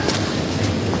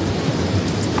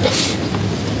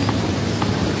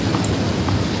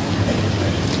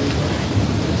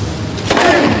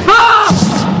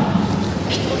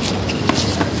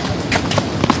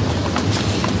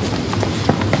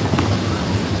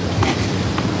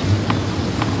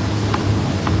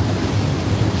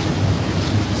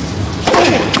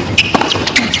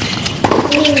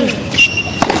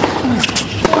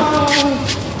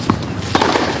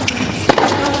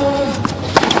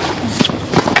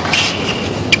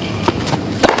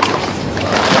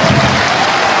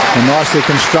 Nicely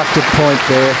constructed point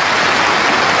there.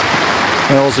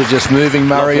 Melzer just moving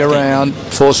Murray around,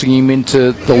 forcing him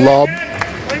into the lob,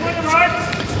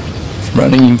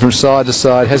 running him from side to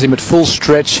side, has him at full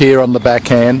stretch here on the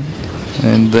backhand,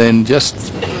 and then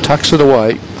just tucks it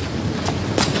away.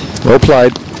 Well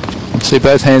played. Let's see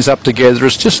both hands up together.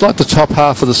 It's just like the top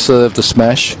half of the serve, the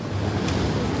smash.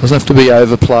 Doesn't have to be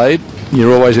overplayed.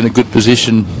 You're always in a good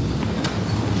position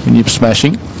when you're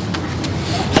smashing.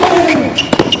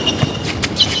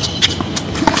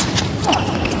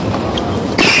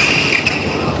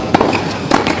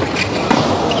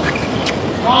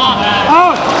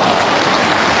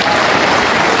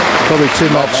 Probably too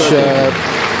much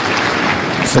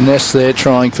finesse there,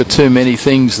 trying for too many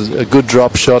things. A good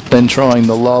drop shot, then trying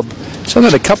the lob. So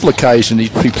on a couple of occasions,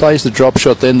 if he plays the drop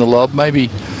shot, then the lob, maybe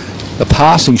a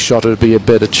passing shot would be a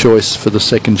better choice for the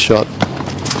second shot.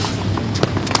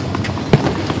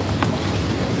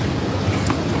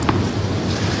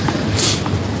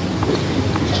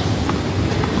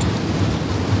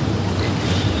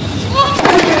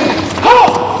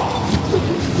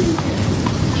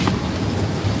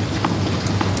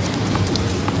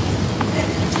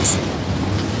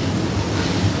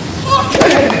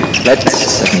 Let's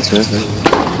second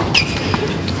serve.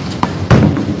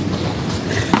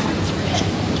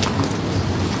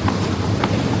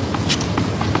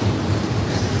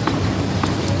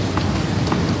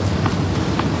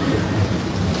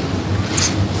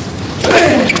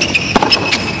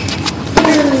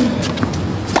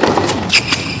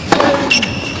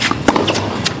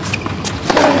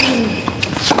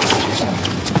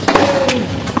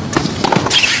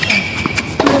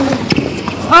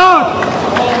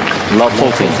 Lot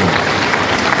 14.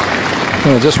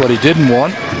 Well, just what he didn't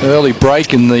want. Early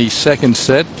break in the second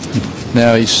set.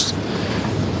 Now he's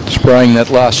spraying that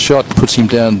last shot, puts him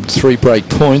down 3 break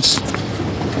points.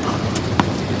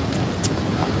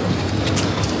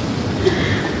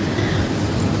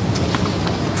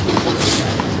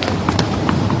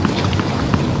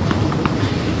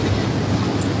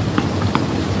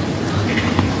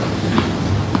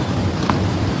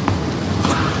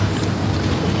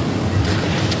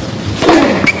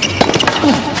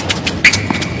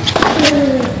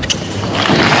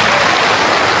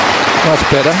 Much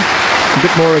better. A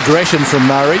bit more aggression from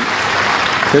Murray.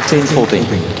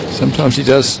 15-14. Sometimes he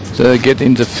does get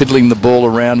into fiddling the ball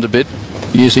around a bit,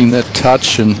 using that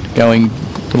touch and going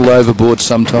a little overboard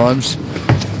sometimes.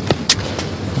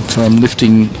 So I'm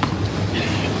lifting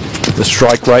the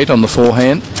strike rate on the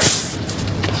forehand.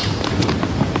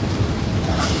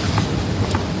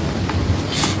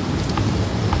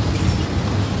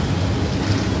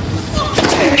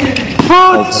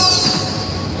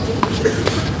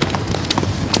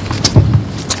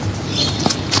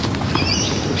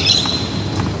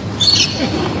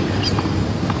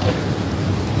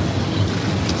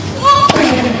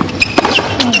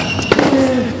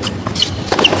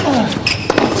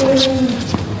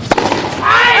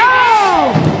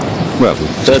 Well,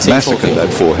 massacred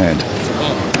that forehand.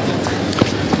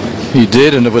 He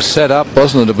did, and it was set up,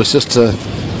 wasn't it? It was just a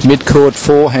mid-court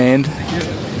forehand.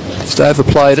 Just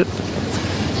overplayed it.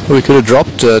 We could have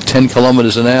dropped 10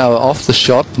 kilometres an hour off the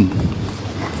shot and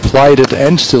played it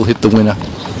and still hit the winner.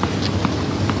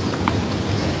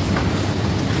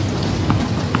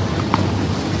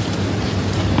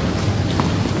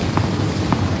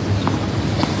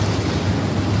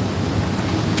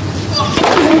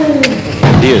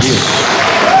 Yes.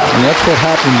 And that's what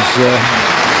happens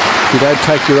if you don't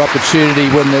take your opportunity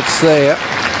when it's there.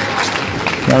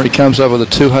 Murray comes over with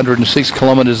a 206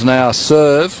 kilometres an hour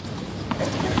serve.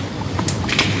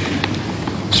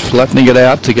 Just flattening it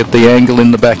out to get the angle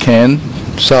in the backhand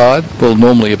side. Well,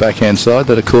 normally a backhand side.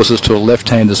 That, of course, is to a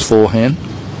left-hander's forehand.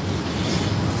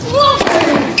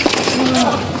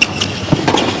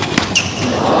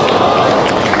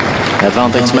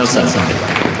 Advantage Melzer.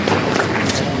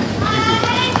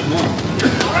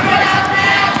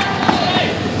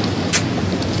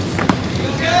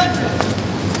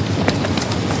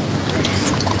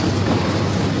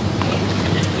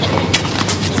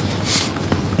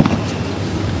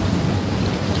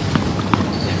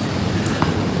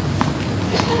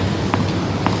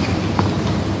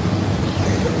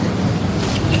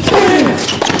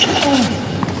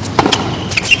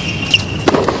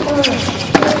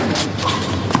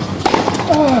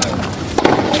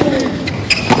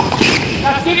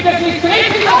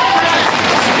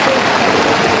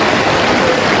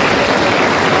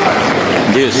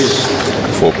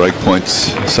 Yes. 4 break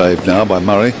points saved now by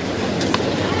Murray.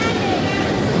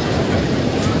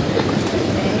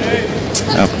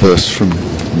 Outburst from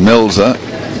Melzer,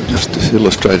 just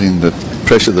illustrating the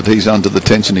pressure that he's under, the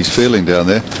tension he's feeling down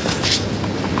there.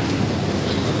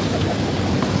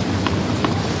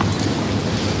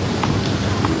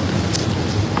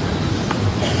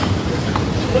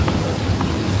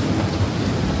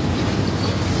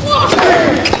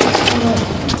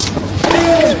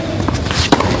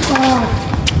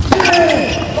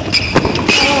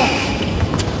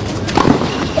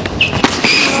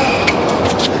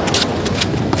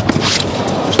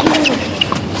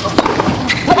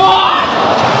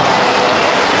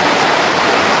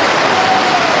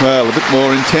 Well, a bit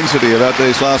more intensity about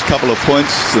these last couple of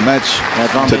points. The match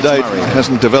to date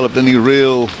hasn't developed any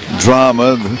real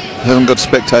drama. Hasn't got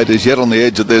spectators yet on the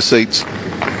edge of their seats.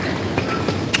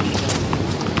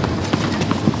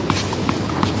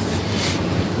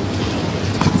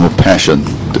 More passion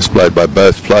displayed by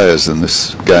both players in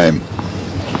this game.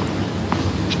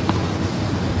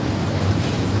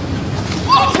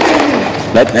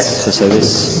 That's the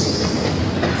service.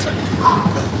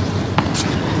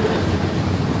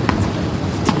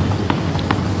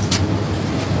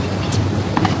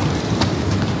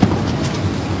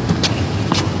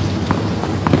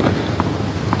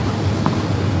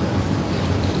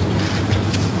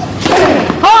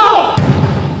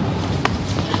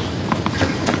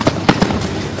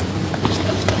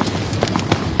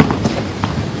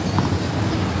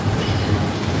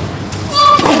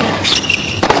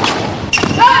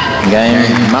 Game,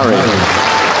 Murray.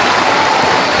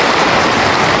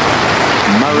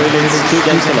 Murray leads 2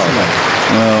 games to love.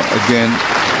 Well, again,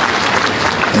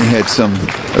 he had some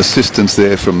assistance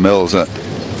there from Melzer.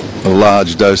 A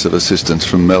large dose of assistance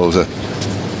from Melzer.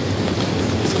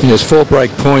 Yes, 4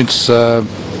 break points for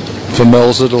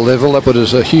Melzer to level. That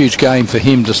was a huge game for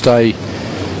him to stay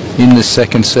in this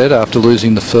second set after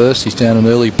losing the first. He's down an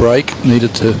early break,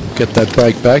 needed to get that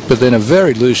break back, but then a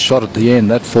very loose shot at the end.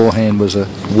 That forehand was a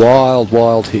wild,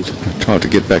 wild hit. Tried to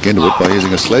get back into it by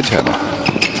using a sledgehammer.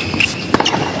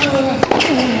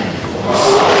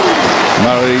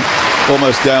 Murray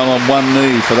almost down on one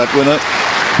knee for that winner.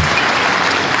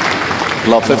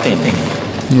 Love 15.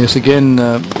 Yes, again,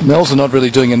 Melzer not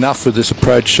really doing enough with this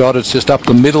approach shot. It's just up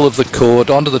the middle of the court,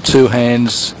 onto the 2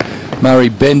 hands. Murray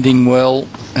bending well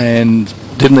and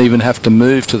didn't even have to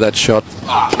move to that shot.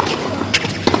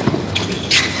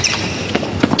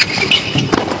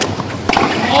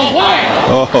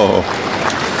 Oh,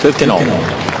 15 all.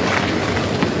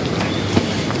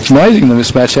 It's amazing in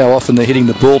this match how often they're hitting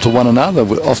the ball to one another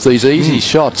off these easy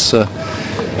shots. They've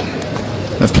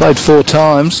played 4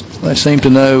 times. They seem to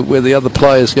know where the other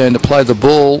player's going to play the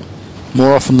ball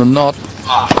more often than not.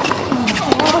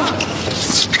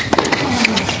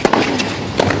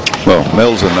 well,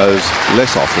 Melzer knows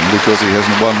less often because he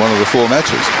hasn't won one of the 4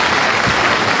 matches.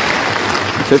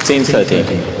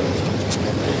 15-13.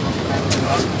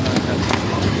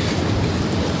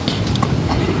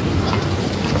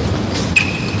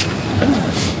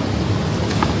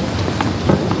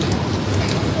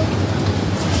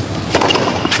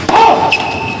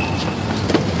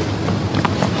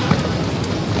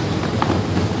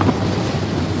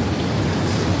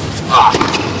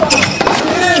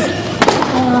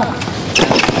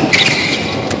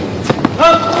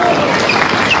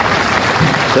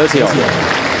 30 on.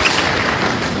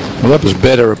 Well, that was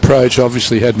better approach.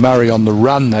 Obviously had Murray on the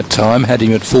run that time, had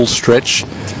him at full stretch.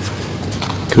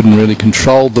 Couldn't really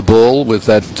control the ball with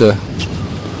that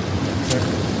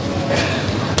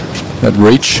that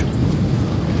reach.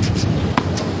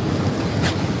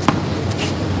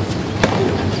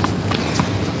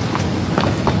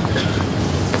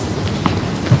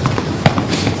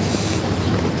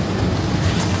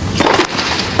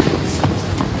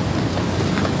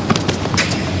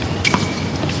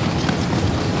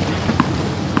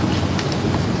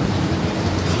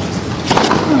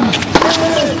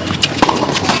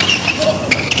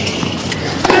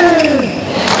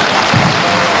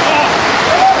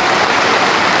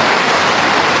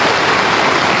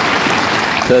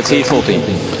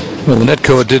 Well, the net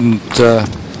court didn't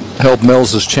help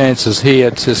Melzer's chances here.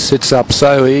 It just sits up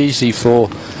so easy for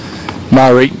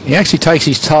Murray. He actually takes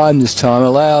his time this time,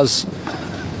 allows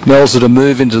Melzer to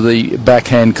move into the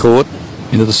backhand court,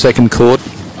 into the second court.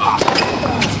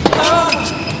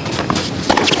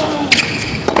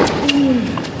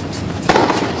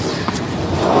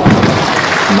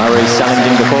 Murray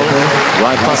challenging the ball,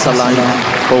 right past the line,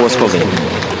 ball was called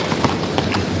in.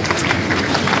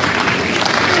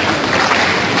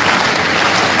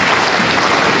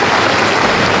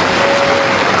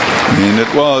 And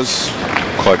it was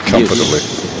quite comfortably.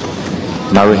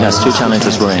 Yes. Murray has 2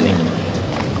 challenges remaining.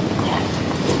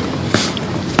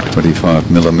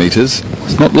 25 millimetres.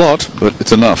 It's not a lot, but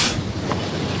it's enough.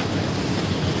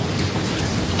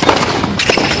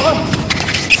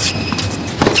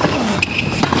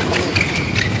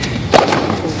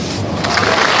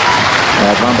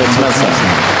 Advantage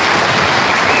Melzer.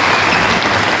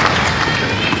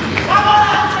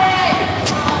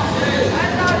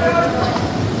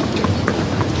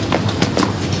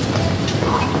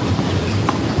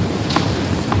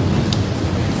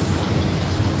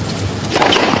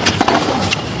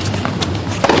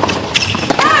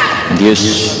 Yes.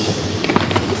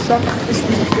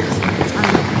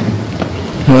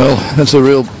 Well, that's a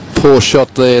real poor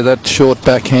shot there, that short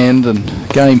backhand, and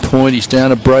game point. He's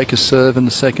down a breaker serve in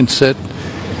the second set.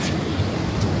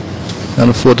 Can't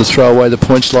afford to throw away the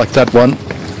points like that one.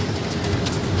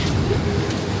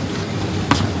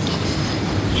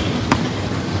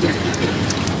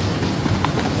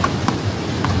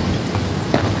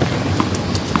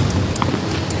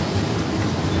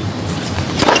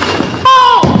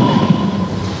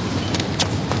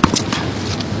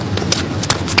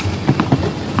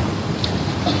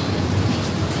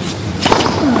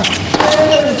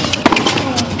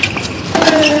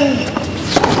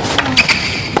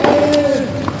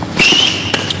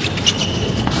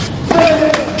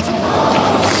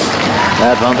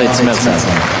 Advantage Melzer.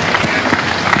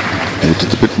 It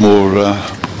did a bit more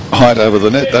height over the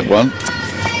net, that one.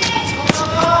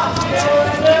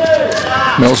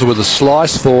 Melzer with a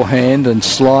slice forehand and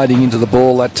sliding into the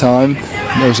ball that time.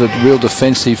 There was a real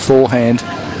defensive forehand,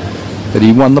 but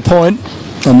he won the point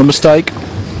on the mistake.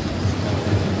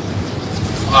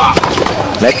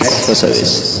 Next for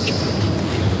service.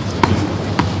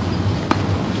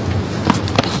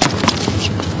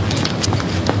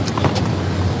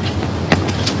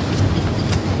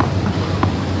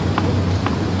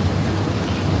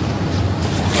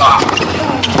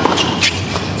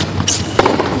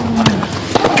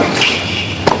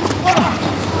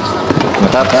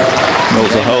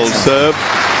 Melzer holds serve,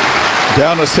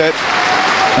 down a set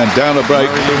and down a break.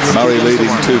 Murray leading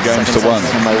 2 games to 1.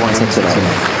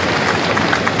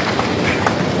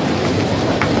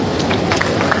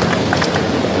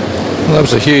 Well, that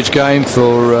was a huge game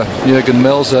for Jürgen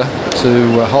Melzer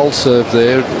to hold serve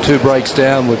there. 2 breaks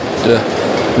down would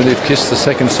really have kissed the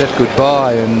second set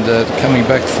goodbye, and coming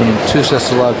back from 2 sets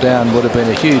to love down would have been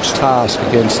a huge task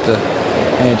against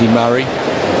Andy Murray.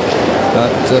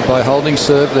 But by holding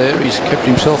serve there, he's kept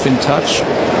himself in touch.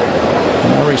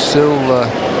 Murray's still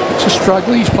just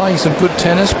struggling. He's playing some good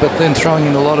tennis, but then throwing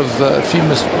in a lot of few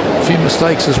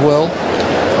mistakes as well.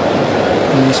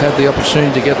 And he's had the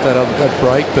opportunity to get that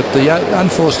break, but the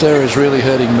unforced error is really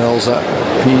hurting Melzer.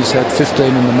 He's had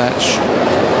 15 in the match,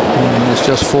 and there's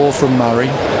just 4 from Murray.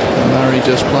 And Murray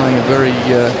just playing a very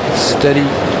steady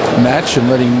match and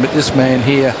letting this man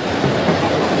here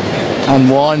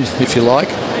unwind, if you like,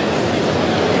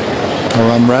 or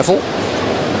unravel.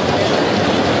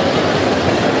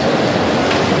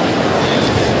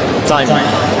 Time.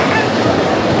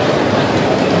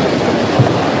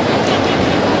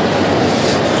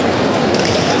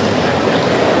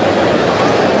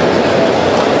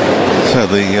 So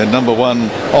the number 1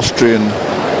 Austrian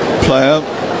player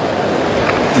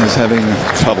is having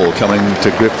trouble coming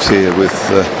to grips here with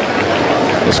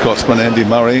the Scotsman Andy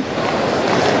Murray.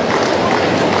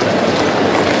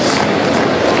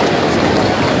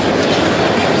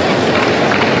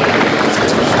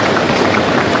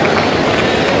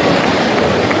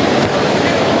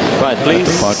 Right, please.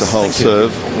 To fight the whole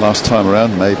serve last time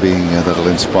around. Maybe that'll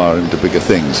inspire him to bigger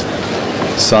things.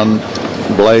 Sun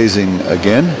blazing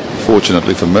again.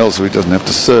 Fortunately for Melzer, he doesn't have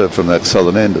to serve from that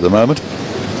southern end at the moment.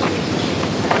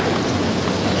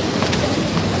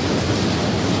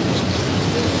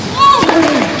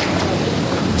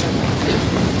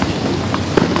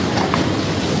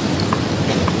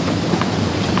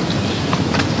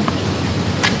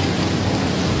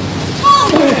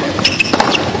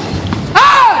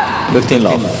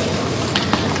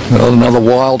 Well, another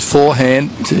wild forehand.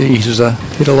 He's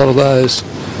hit a lot of those.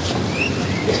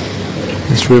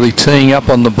 He's really teeing up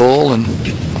on the ball and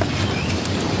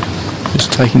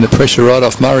just taking the pressure right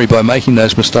off Murray by making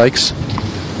those mistakes.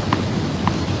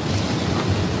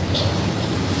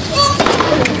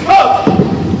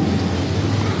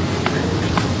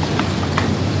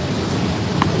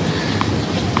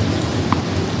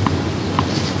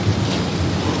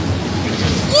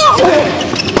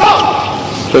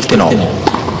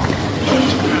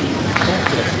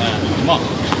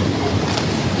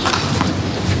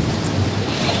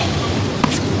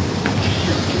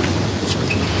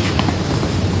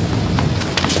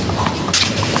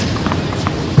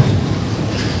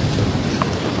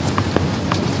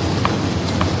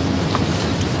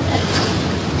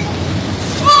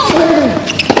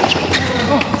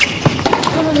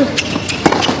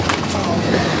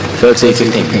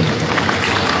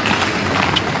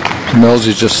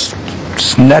 Melzer just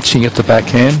snatching at the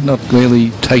backhand, not really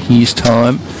taking his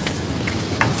time.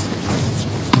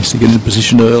 Needs to get in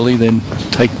position early, then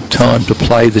take time to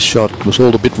play the shot. It was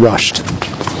all a bit rushed.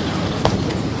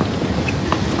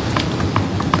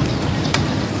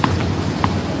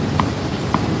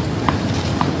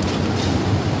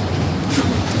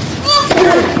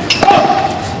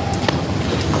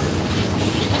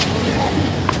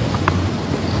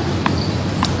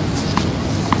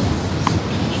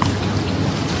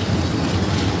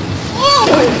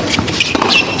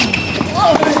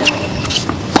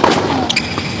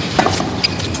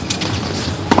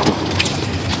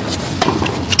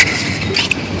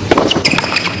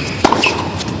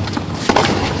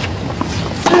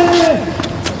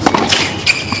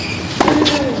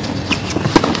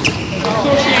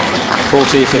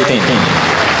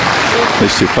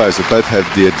 These two players have both had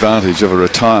the advantage of a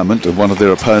retirement of one of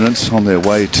their opponents on their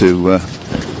way to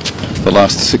the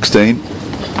last 16.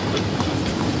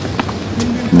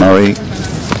 Murray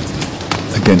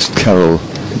against Carol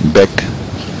Beck,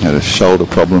 had a shoulder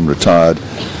problem, retired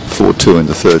 4-2 in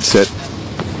the third set.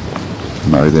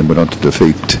 Murray then went on to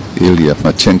defeat Ilya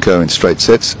Machenko in straight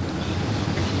sets.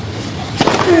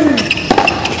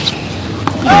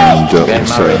 And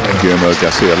also Guillermo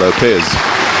Garcia Lopez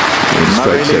in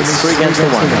straight sets.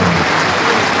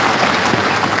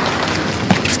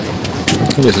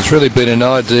 Yes, it's really been an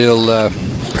ideal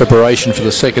preparation for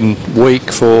the second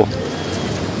week for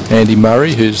Andy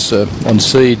Murray, who's on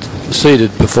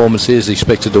seeded performance here, is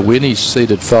expected to win. He's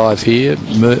seeded 5 here,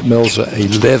 Melzer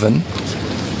 11.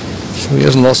 So he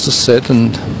hasn't lost a set,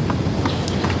 and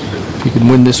if he can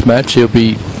win this match, he'll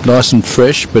be nice and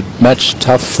fresh, but match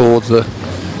tough for the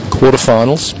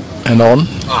quarterfinals and on.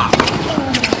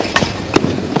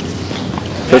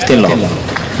 15 long.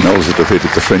 Melzer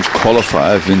defeated the French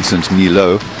qualifier Vincent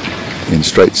Milot in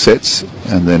straight sets,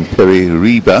 and then Perry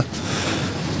Riba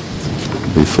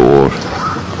before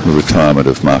the retirement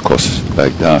of Marcos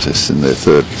Baghdatis in their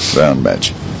third round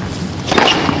match.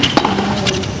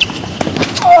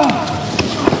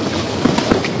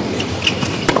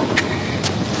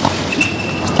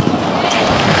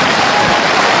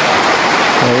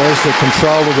 There's the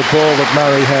control of the ball that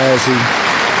Murray has.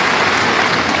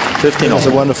 He has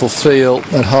a wonderful feel,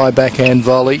 that high backhand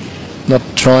volley, not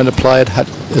trying to play it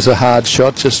as a hard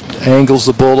shot, just angles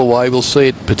the ball away. We'll see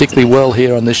it particularly well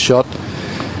here on this shot.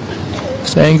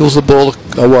 Just angles the ball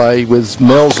away with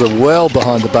Melzer well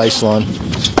behind the baseline.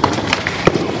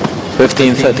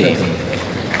 15-13.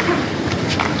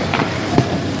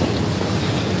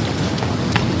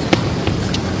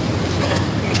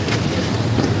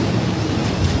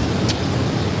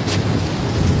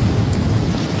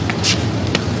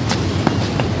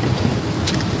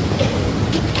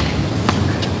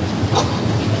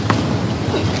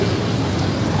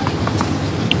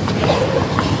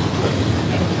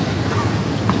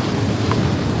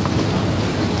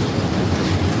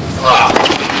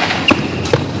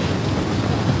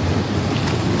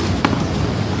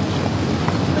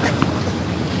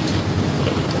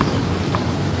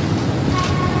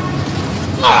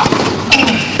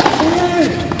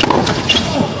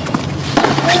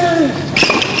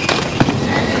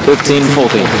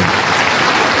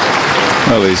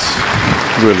 Well, he's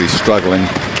really struggling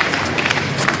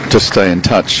to stay in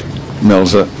touch,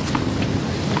 Melzer.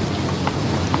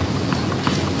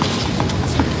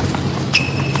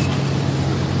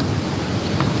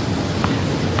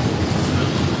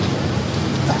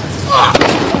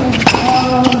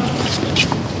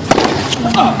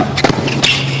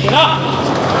 Get up.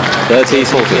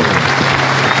 30-40.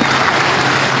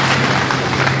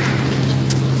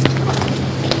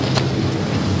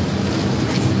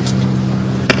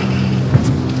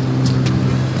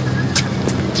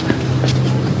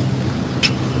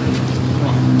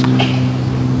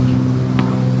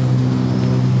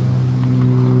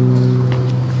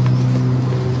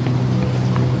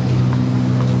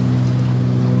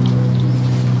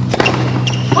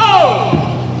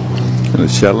 Going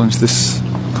to challenge this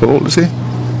call, is he?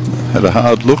 Had a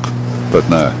hard look, but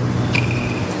no.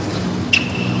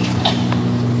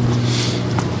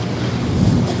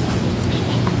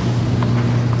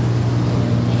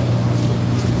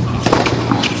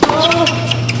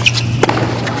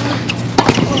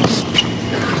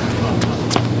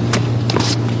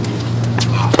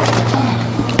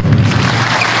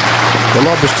 The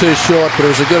lob was too short, but it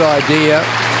was a good idea.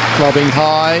 Lobbing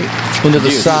high into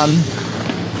the sun.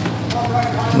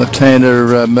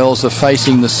 Left-hander Melzer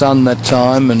facing the sun that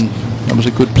time, and that was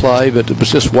a good play, but it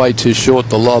was just way too short.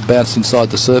 The lob bounced inside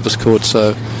the service court,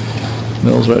 so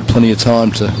Melzer had plenty of time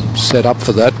to set up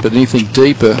for that, but anything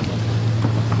deeper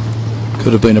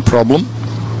could have been a problem.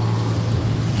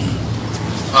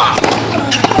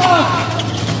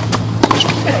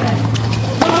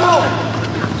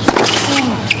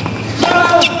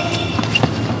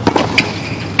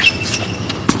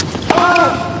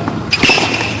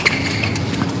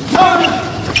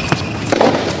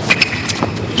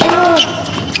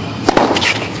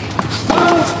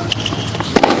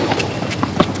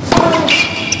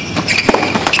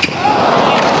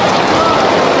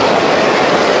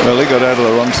 Well, he got out of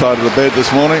the wrong side of the bed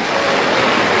this morning.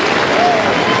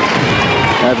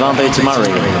 Advantage Murray.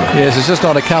 Yes, it's just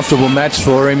not a comfortable match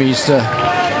for him. He's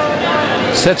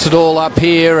sets it all up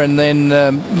here and then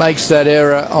makes that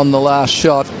error on the last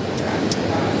shot.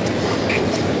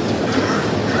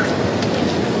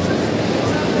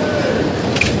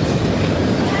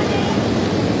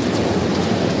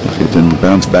 He didn't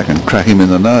bounce back and crack him in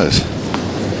the nose.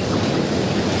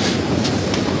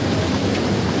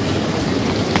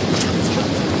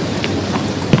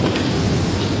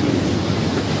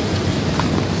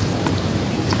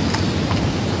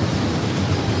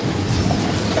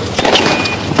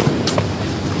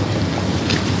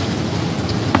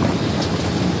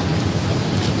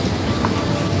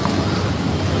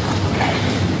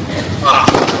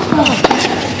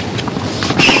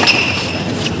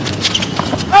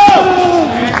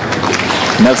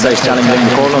 Melzer is challenging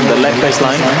the call on the left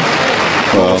baseline.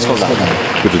 Well,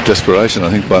 a bit of desperation, I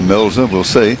think, by Melzer. We'll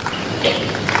see.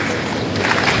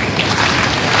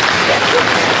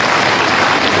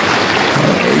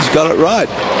 He's got it right.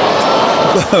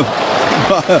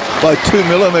 by 2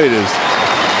 millimetres.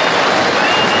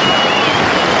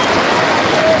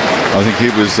 I think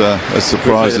he was as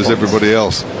surprised as everybody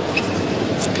else.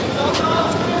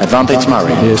 Advantage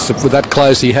Murray. Yes, with that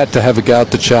close, he had to have a go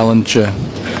at the challenge.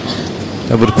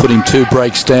 That would have put him 2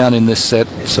 breaks down in this set,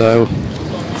 so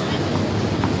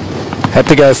had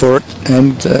to go for it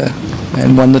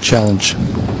and won the challenge.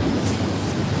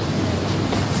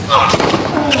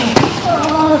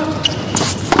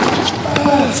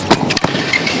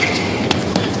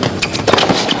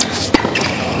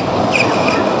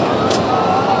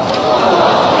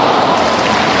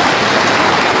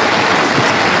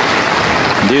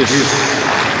 Deuce.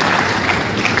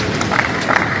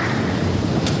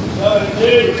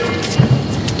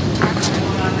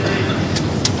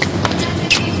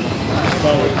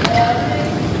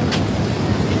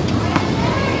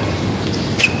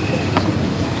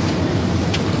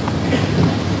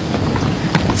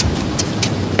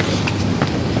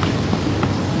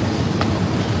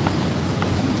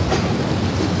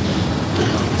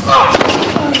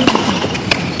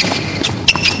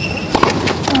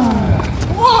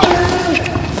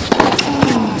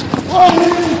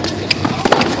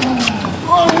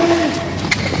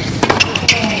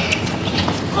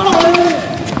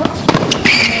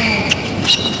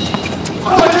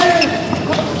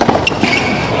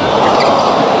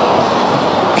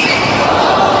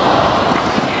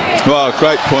 Well,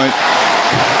 great point.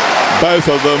 Both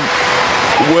of them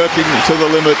working to the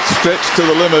limit, stretched to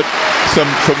the limit. Some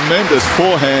tremendous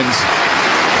forehands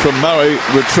from Murray,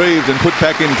 retrieved and put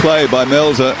back in play by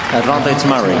Melzer. Advantage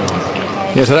Murray.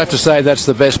 Yes, I'd have to say that's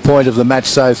the best point of the match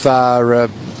so far.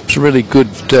 It's a really good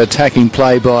attacking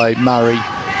play by Murray.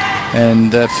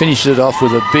 and finishes it off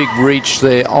with a big reach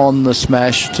there on the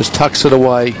smash. Just tucks it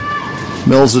away.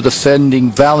 Melzer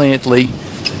defending valiantly.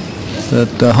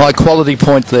 That high quality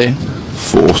point there.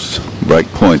 Fourth break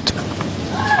point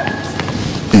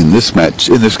in this match,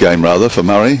 in this game rather, for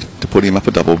Murray to put him up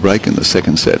a double break in the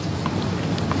second set.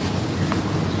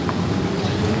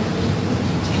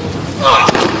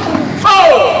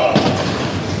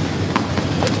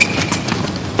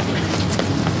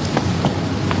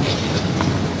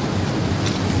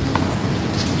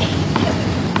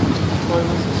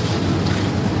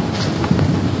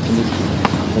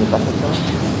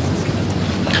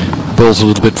 Ball's a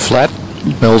little bit flat,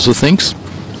 Melzer thinks.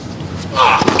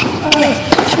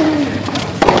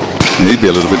 He'd be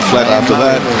a little bit flat after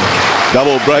that.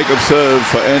 Double break of serve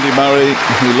for Andy Murray,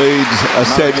 who leads a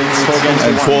set and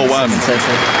 4-1.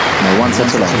 No, 1 set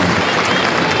to love.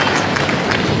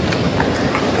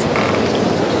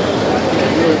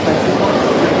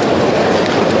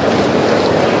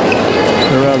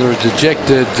 Rather a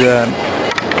dejected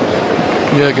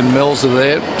Jürgen Melzer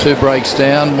there. 2 breaks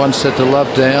down, 1 set to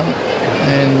love down,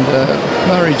 and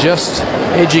Murray just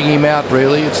edging him out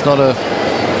really. It's not the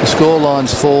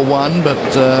scoreline's 4-1, but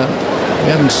we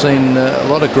haven't seen a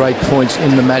lot of great points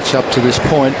in the match up to this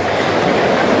point.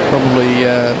 Probably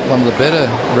one of the better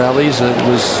rallies. It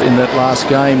was in that last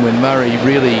game when Murray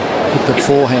really hit the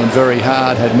forehand very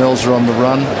hard, had Melzer on the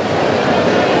run.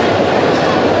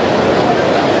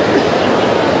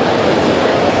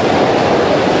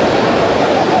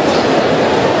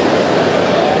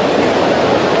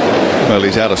 Well,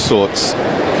 he's out of sorts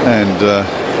and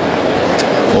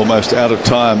almost out of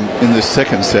time in this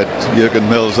second set, Jürgen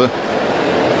Melzer.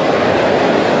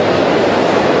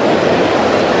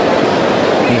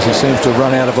 He seems to have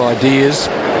run out of ideas.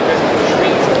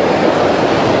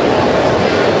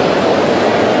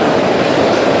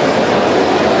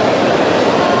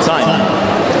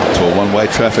 It's all one-way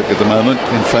traffic at the moment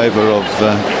in favour of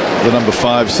the number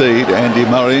 5 seed, Andy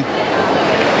Murray.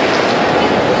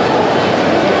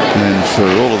 And for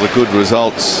all of the good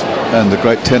results and the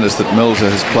great tennis that Melzer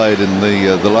has played in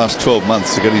the last 12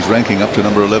 months to get his ranking up to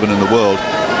number 11 in the world,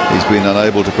 he's been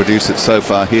unable to produce it so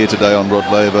far here today on Rod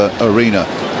Laver Arena.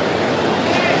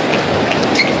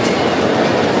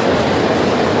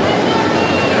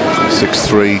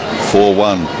 (6-3,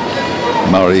 4-1).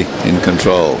 Murray in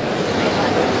control.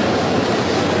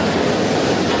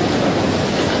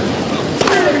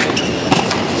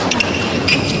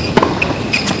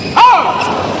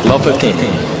 Love 15.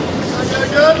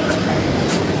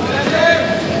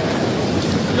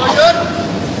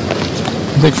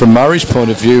 I think from Murray's point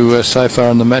of view, so far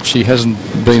in the match, he hasn't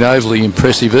been overly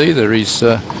impressive either. He's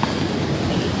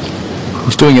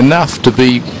doing enough to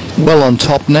be well on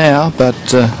top now,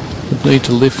 but would need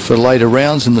to lift for later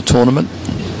rounds in the tournament.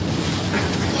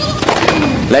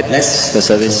 Let's the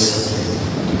service.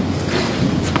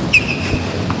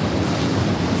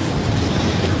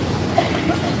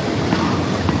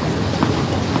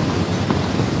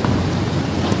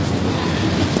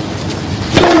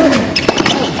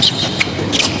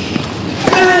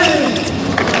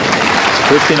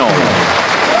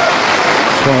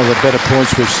 It's one of the better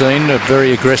points we've seen. A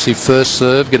very aggressive first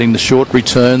serve, getting the short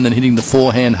return, then hitting the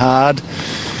forehand hard. A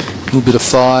little bit of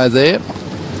fire there.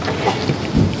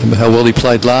 Remember how well he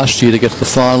played last year to get to the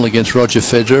final against Roger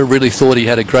Federer. Really thought he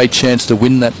had a great chance to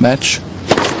win that match.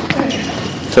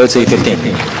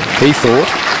 30-15. He thought.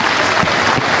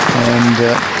 And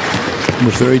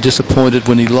was very disappointed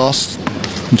when he lost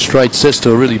in straight sets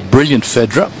to a really brilliant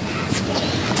Federer.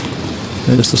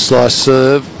 There's the slice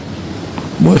serve,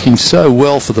 working so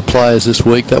well for the players this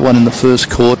week. That one in the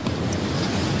first court.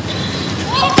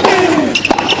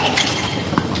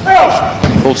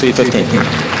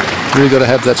 40-15. Really got to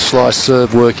have that slice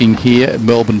serve working here at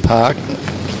Melbourne Park.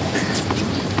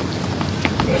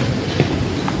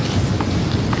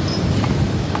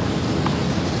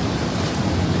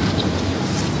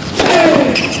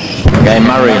 Game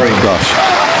Murray. Gosh,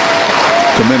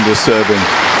 tremendous serving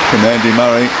from Andy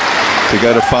Murray to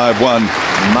go to 5-1.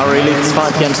 Murray leads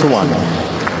 5 games to 1.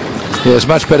 Yeah, it's a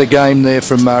much better game there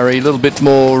from Murray. A little bit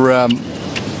more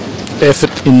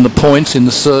effort in the points, in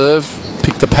the serve.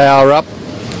 Picked the power up.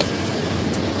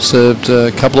 Served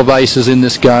a couple of aces in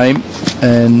this game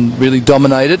and really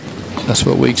dominated. That's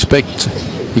what we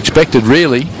expected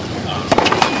really.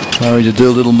 Murray to do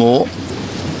a little more.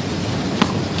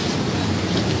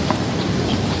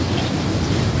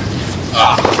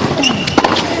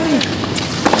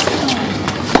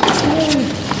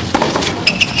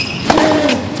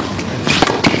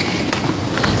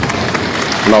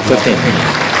 Love 15.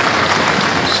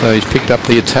 So he's picked up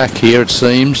the attack here, it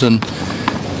seems, and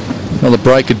Well, the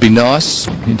break would be nice.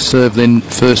 He'd serve then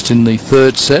first in the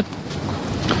third set.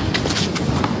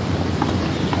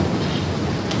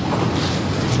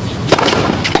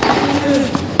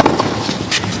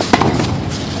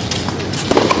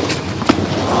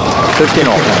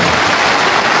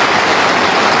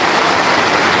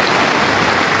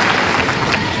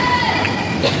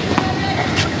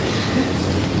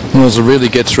 Melzer really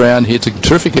gets round here. It's a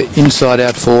terrific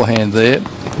inside-out forehand there.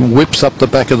 Whips up the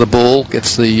back of the ball,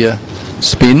 gets the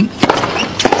spin.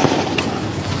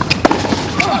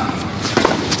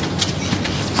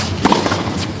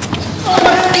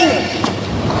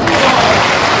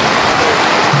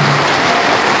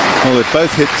 Well, they've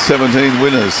both hit 17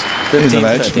 winners in the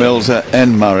match, 13. Melzer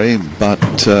and Murray, but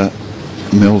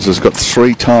Melzer's got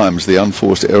 3 times the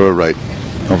unforced error rate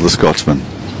of the Scotsman.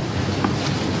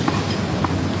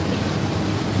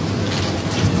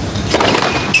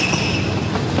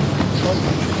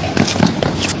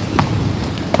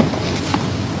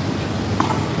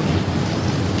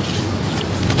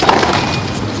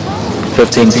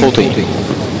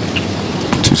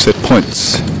 Two set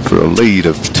points for a lead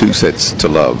of 2 sets to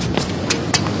love.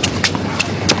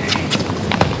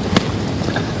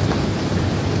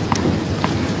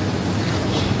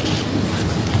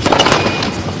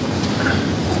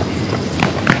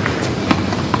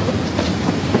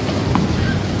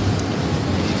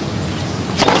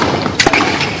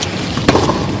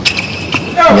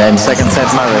 Game second set,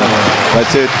 Murray.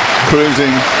 That's it.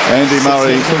 Cruising. Andy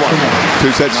Murray.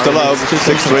 2 sets to love.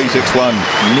 6-3, 6-1.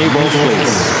 New balls,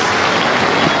 please.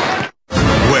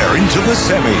 We're into the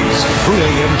semis. 3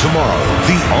 a.m. tomorrow.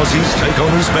 The Aussies take on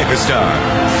Uzbekistan.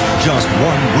 Just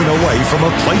one win away from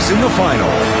a place in the final.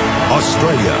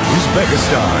 Australia,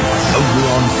 Uzbekistan. Only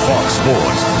on Fox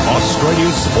Sports.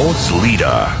 Australia's sports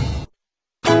leader.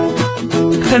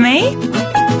 For me,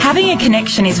 having a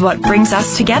connection is what brings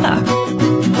us together.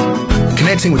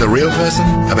 Connecting with a real person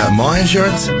about my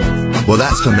insurance? Well,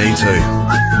 that's for me too.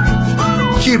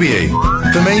 QBE.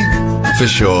 For me, for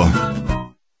sure.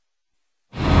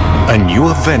 A new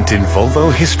event in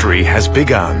Volvo history has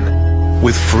begun,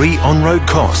 with free on-road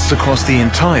costs across the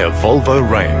entire Volvo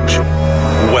range.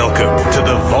 Welcome to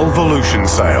the Volvolution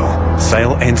sale.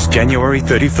 Sale ends January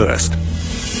 31st.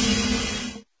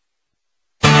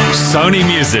 Sony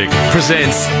Music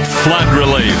presents Flood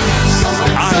Relief.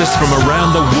 Artists from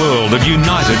around the world have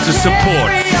united to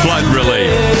support flood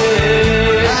relief.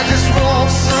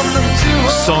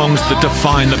 Songs that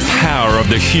define the power of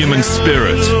the human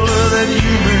spirit,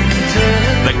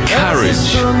 the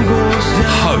courage,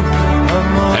 hope,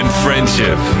 and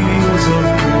friendship.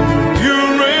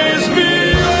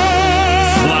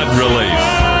 Flood relief.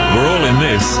 We're all in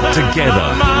this together.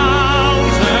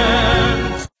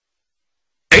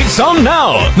 It's on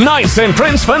now! 9 cent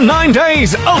prints for 9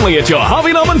 days, only at your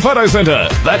Harvey Norman Photo Centre.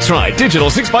 That's right, digital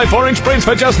 6x4-inch prints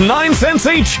for just 9 cents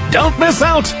each. Don't miss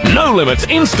out. No limits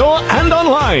in-store and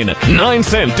online. 9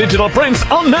 cent digital prints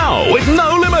on now with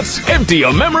no limits. Empty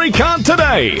your memory card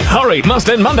today. Hurry, must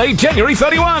end Monday, January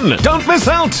 31. Don't miss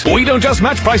out. We don't just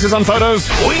match prices on photos,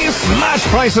 we smash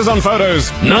prices on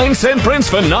photos. 9 cent prints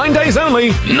for 9 days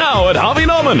only, now at Harvey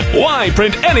Norman. Why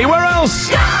print anywhere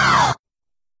else?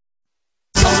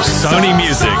 Sony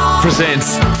Music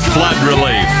presents Flood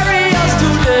Relief.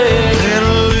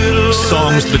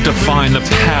 Songs that define the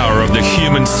power of the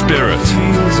human spirit.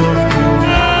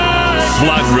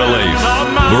 Flood Relief.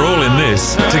 We're all in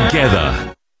this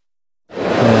together.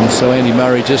 And so Andy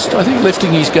Murray just, I think,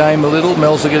 lifting his game a little.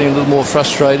 Melzer getting a little more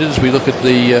frustrated as we look at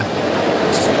the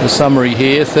summary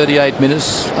here. 38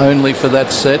 minutes only for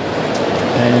that set.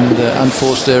 And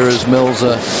unforced errors,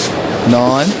 Melzer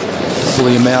 9.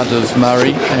 The amount of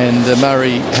Murray, and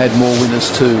Murray had more winners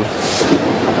too.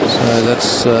 So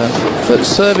that's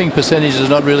serving percentages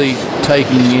not really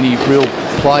taking any real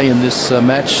play in this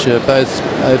match. Both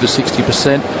over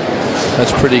 60%.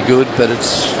 That's pretty good, but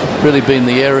it's really been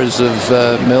the errors of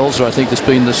Melzer. I think that's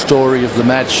been the story of the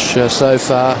match so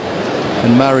far,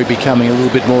 and Murray becoming a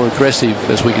little bit more aggressive,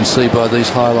 as we can see by these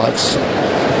highlights.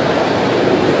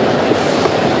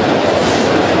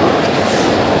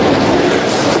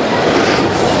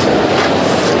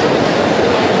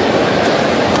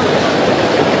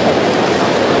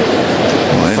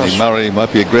 Murray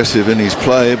might be aggressive in his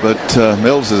play, but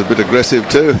Melzer's a bit aggressive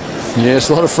too. Yes,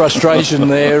 a lot of frustration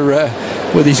there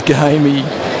with his game. He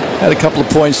had a couple of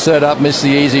points set up, missed the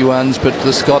easy ones, but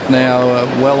the Scot now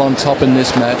well on top in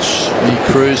this match. He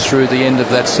cruised through the end of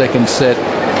that second set.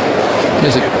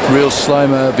 There's a real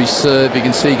slow-mo of his serve. You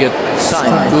can see he get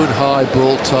good high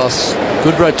ball toss,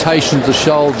 good rotation of the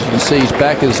shoulders. You can see his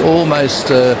back is almost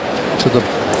to the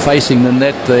facing the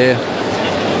net there.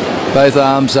 Both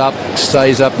arms up,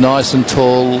 stays up nice and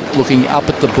tall, looking up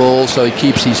at the ball, so he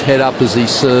keeps his head up as he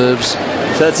serves.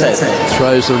 Third set.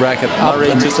 Throws the racket up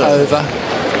Murray and to serve. over.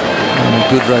 And a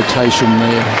good rotation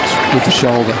there with the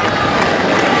shoulder.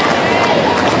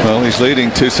 Well, he's leading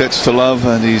 2-0,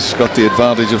 and he's got the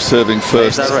advantage of serving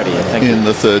first in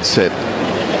the third set.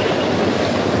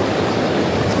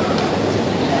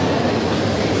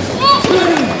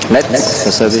 Let's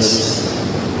the service.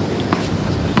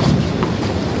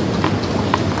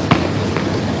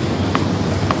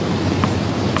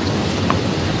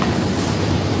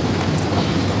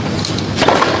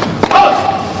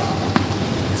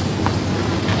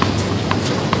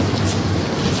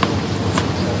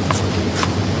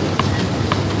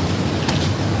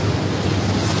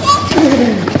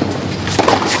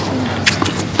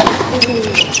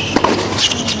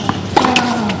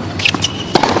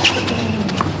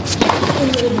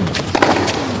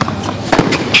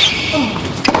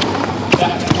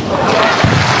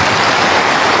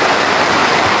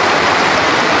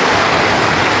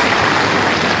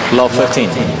 Love 15.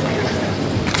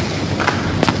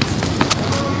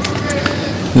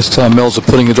 This time Melzer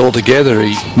putting it all together.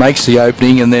 He makes the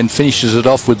opening and then finishes it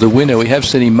off with the winner. We have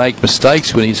seen him make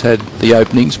mistakes when he's had the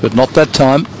openings, but not that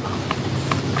time.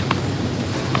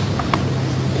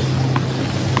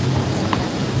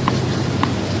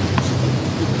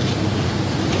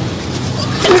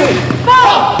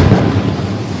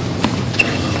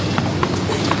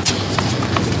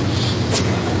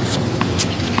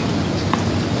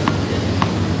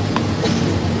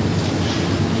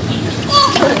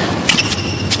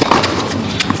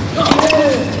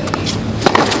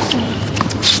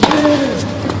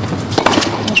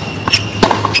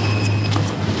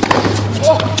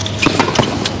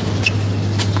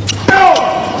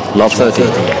 Love 30.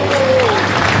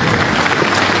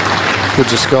 Good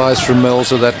disguise from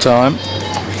Melzer that time.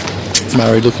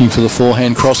 Murray looking for the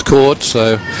forehand cross court,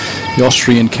 so the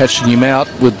Austrian catching him out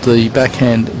with the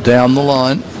backhand down the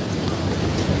line.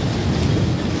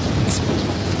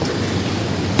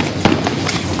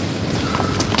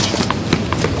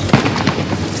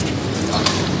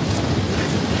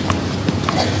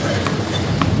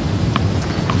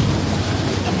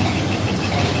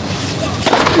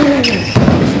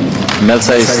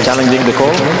 Melzer is challenging the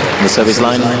call. The service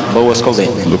line, Boas called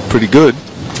in. Looked pretty good.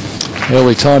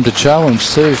 Early time to challenge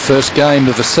too. First game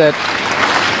of the set.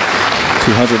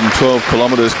 212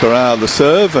 kilometres per hour the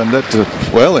serve, and that's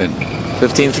well in.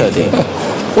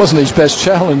 15-30. Wasn't his best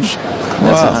challenge.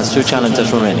 Melzer has 2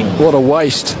 challenges remaining. What a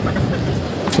waste.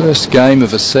 First game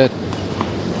of a set.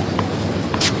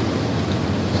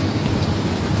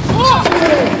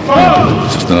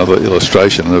 Just another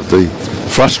illustration of the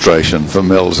frustration for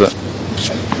Melzer.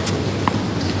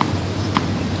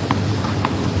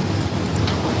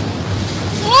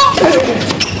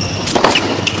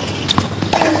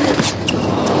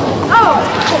 Oh.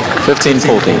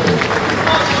 15-14.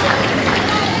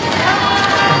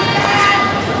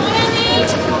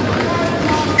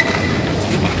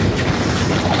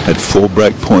 Had 4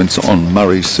 break points on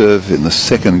Murray's serve in the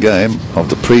second game of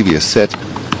the previous set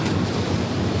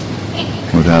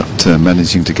without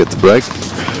managing to get the break.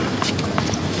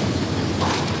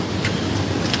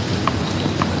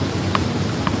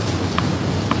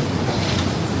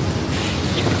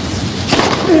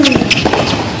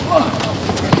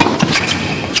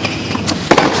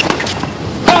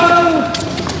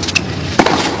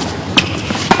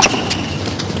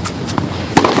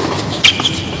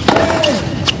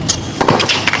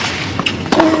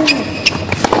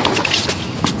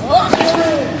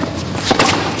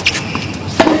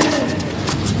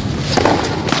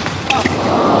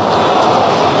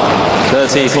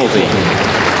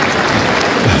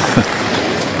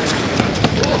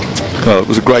 Well, it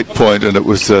was a great point, and it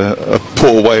was a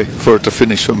poor way for it to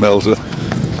finish for Melzer.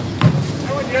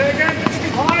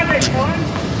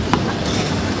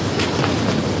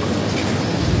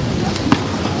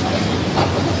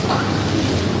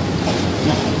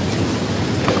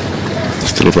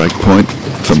 Still a break point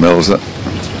for Melzer.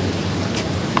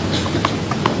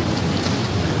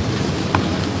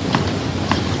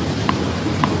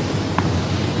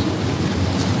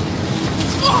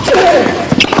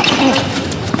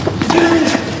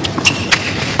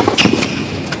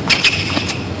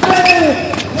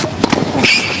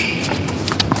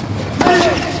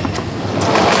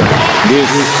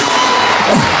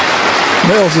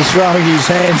 Melzer throwing his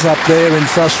hands up there in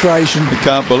frustration. I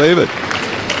can't believe it.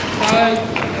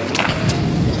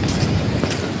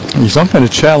 He's not going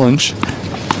to challenge.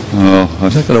 Oh,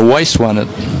 he's not going to waste one at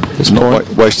this point.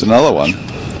 Waste another one.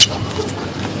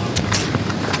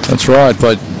 That's right,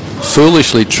 but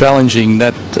foolishly challenging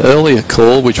that earlier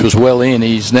call, which was well in.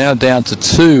 He's now down to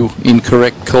 2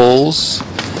 incorrect calls,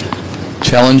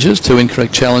 challenges, 2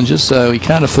 incorrect challenges, so he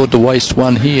can't afford to waste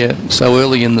one here so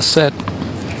early in the set.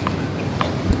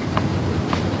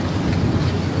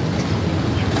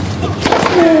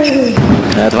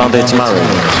 Advantage Murray.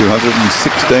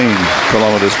 216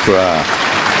 kilometres per hour.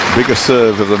 Biggest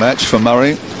serve of the match for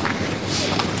Murray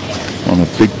on a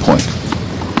big point.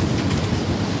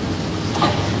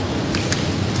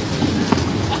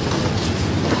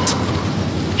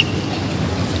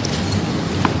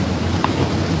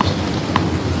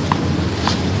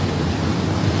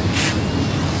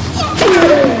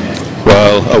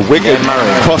 Well, a wicked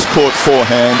cross-court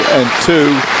forehand and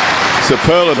 2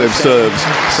 superlative serves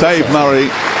save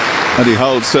Murray, and he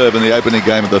holds serve in the opening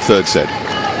game of the 3rd set.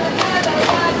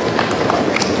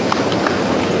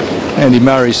 Andy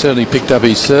Murray certainly picked up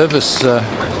his service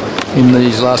in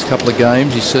these last couple of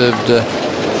games. He served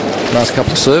last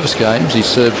couple of service games. He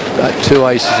served 2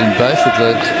 aces in both of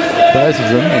them,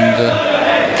 and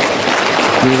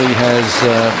really has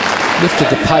lifted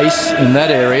the pace in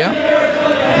that area.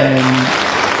 And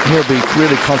he'll be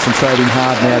really concentrating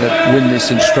hard now to win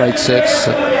this in straight sets,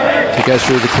 to go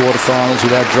through the quarterfinals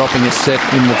without dropping a set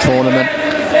in the tournament.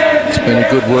 It's been a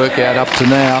good workout up to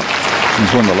now.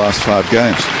 He's won the last 5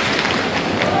 games.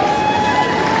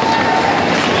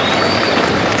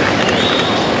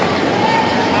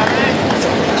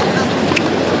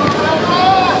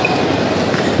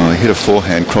 Well, he hit a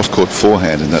forehand, cross-court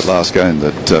forehand in that last game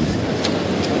that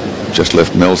just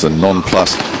left Melzer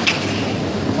nonplussed.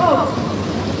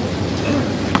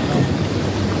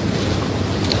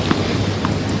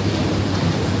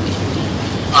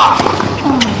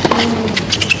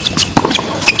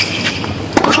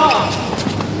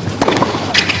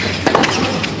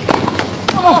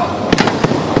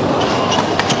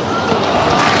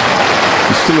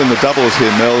 In the doubles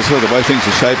here, Melzer. The way things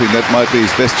are shaping, that might be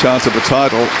his best chance of a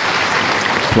title.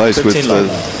 Plays with the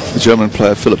German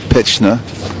player Philipp Petschner.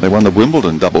 They won the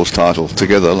Wimbledon doubles title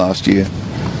together last year.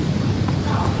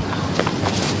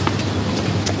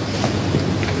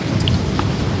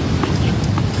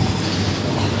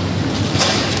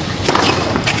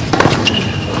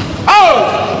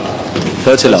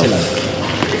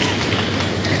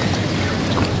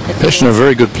 Petschner, a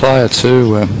very good player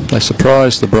too. They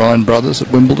surprised the Bryan brothers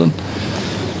at Wimbledon.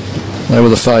 They were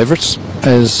the favourites,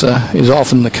 as is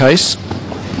often the case.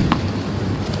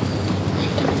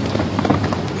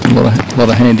 A lot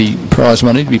of handy prize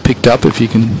money to be picked up if you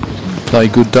can play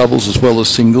good doubles as well as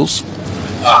singles.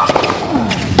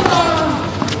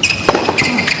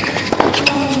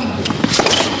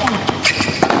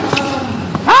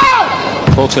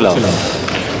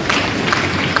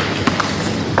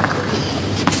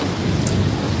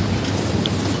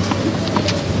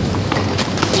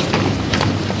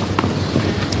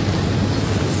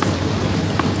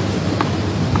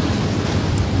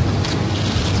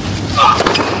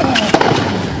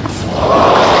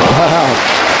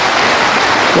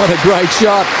 What a great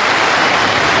shot.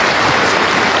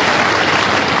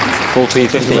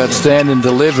 40-50. Outstanding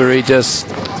delivery, just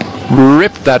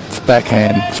ripped that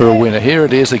backhand for a winner. Here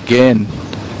it is again.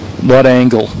 What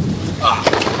angle.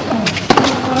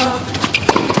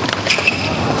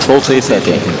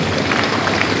 40-30.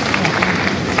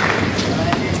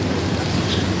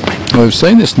 We've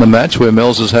seen this in the match where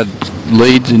Melzer's had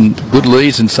good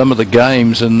leads in some of the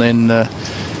games, and then a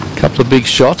couple of big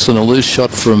shots and a loose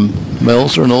shot from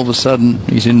Melzer, and all of a sudden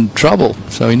he's in trouble.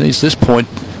 So he needs this point.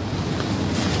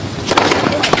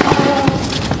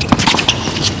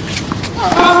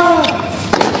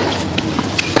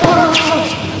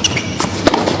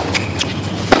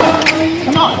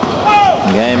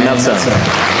 Game Melzer.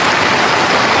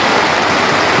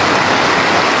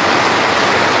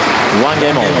 1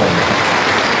 game over.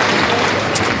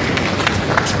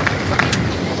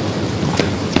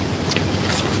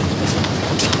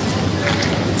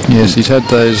 Yes, he's had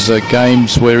those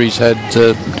games where he's had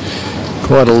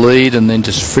quite a lead and then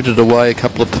just frittered away a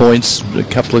couple of points,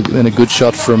 then a good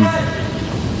shot from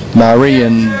Murray,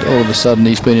 and all of a sudden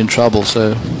he's been in trouble.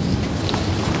 So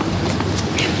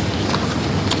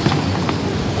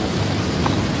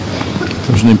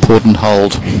it was an important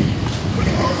hold.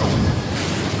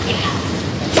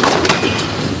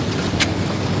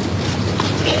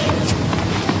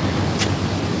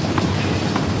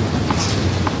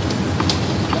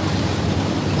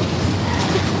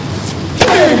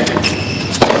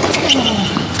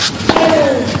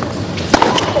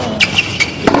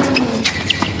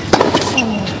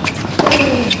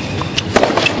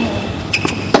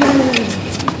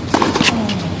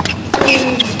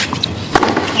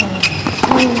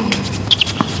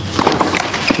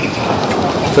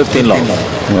 15 love.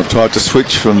 Well, tried to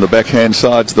switch from the backhand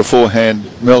side to the forehand,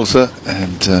 Melzer,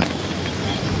 and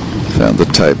found the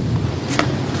tape.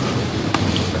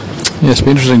 Yeah, it's been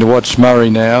interesting to watch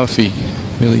Murray now. If he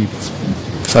really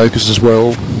focuses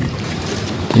well,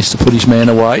 needs to put his man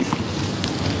away.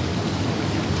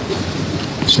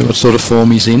 See what sort of form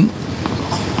he's in.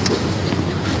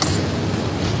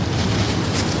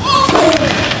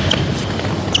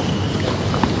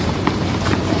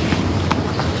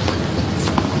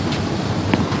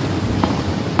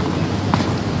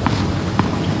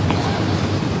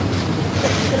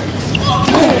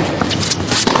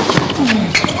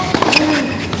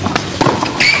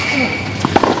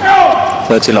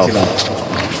 Love.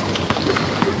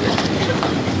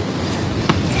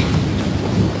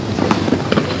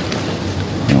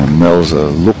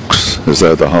 Melzer looks as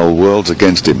though the whole world's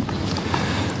against him.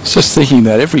 Just thinking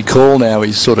that every call now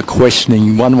he's sort of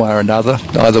questioning one way or another,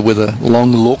 either with a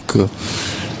long look or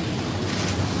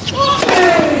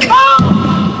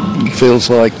he feels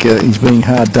like he's being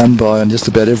hard done by on just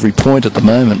about every point at the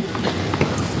moment.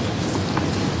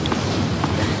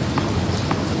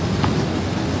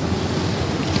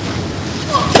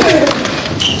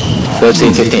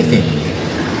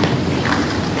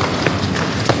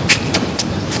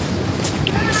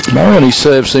 Murray on his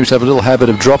serve seems to have a little habit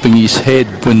of dropping his head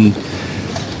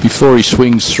before he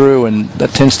swings through, and that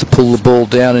tends to pull the ball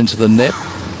down into the net.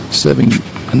 Serving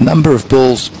a number of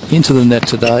balls into the net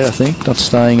today, I think, not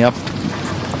staying up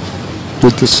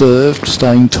with the serve,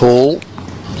 staying tall.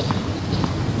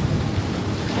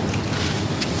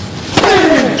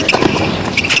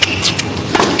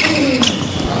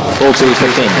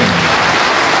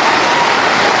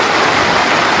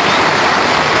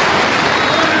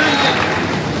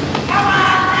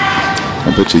 I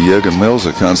bet you Jürgen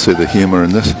Melzer can't see the humour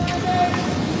in this.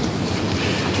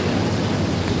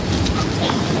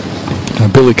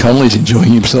 Billy Connolly's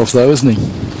enjoying himself though, isn't he?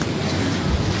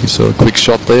 You saw a quick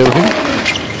shot there of him.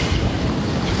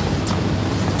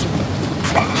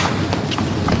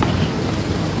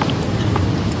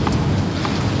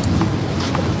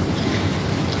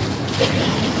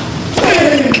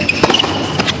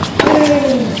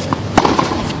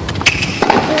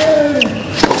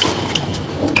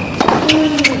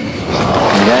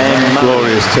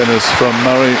 Tennis from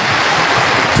Murray,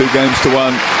 2 games to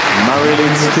 1. Murray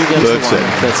leads 2 games Third to 1.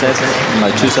 Third set by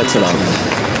 2 sets to love.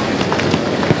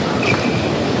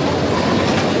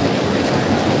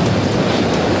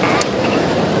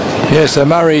 Yeah, so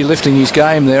Murray lifting his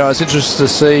game there. I was interested to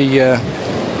see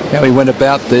how he went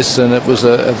about this, and it was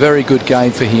a very good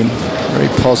game for him. Very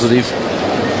positive.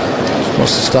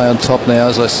 Wants to stay on top now,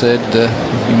 as I said.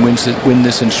 If he win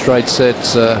this in straight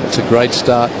sets, it's a great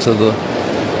start to the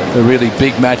really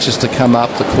big matches to come up,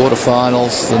 the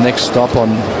quarterfinals, the next stop on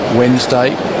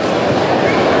Wednesday.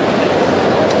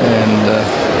 And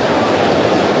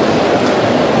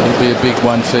it'll be a big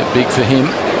one, big for him.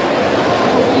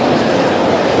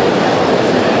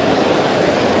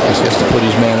 He has to put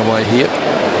his man away here.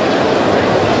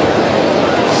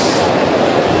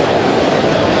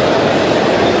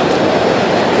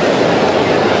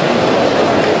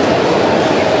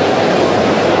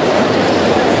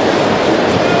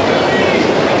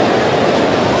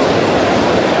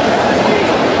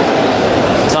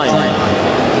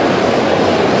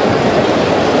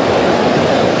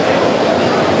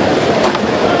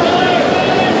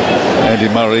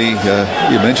 Murray,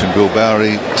 you mentioned Bill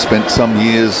Bowery spent some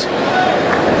years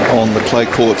on the clay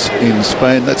courts in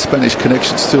Spain. That Spanish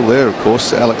connection's still there, of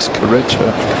course. Alex Correcha,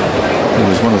 he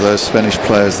was one of those Spanish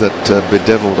players that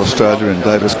bedeviled Australia in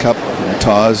Davis Cup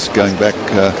ties going back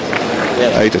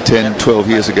 8 or 10, 12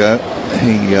 years ago.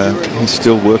 He's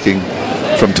still working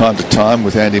from time to time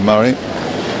with Andy Murray.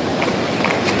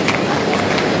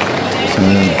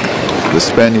 The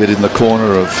Spaniard in the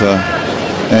corner of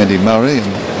Andy Murray,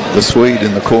 and the Swede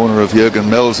in the corner of Jürgen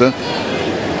Melzer.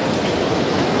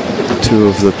 2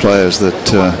 of the players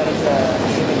that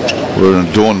were an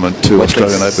adornment to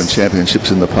Australian Open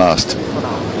championships in the past.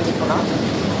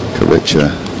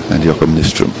 Correcha and Joachim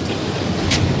Nystrom.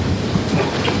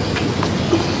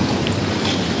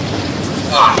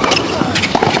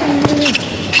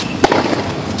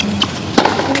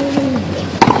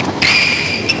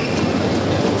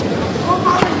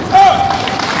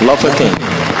 Love 15.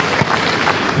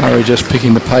 Murray just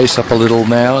picking the pace up a little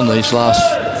now in these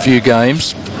last few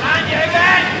games.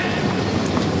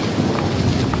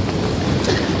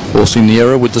 Forcing the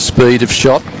error with the speed of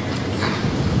shot.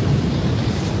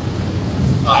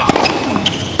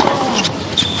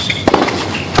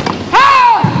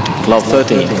 Love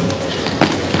 13.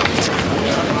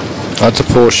 That's a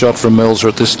poor shot from Melzer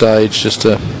at this stage, just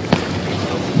to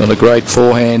Got a great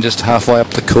forehand just halfway up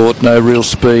the court, no real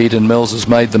speed, and Melzer's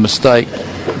made the mistake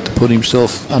to put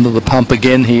himself under the pump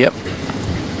again here.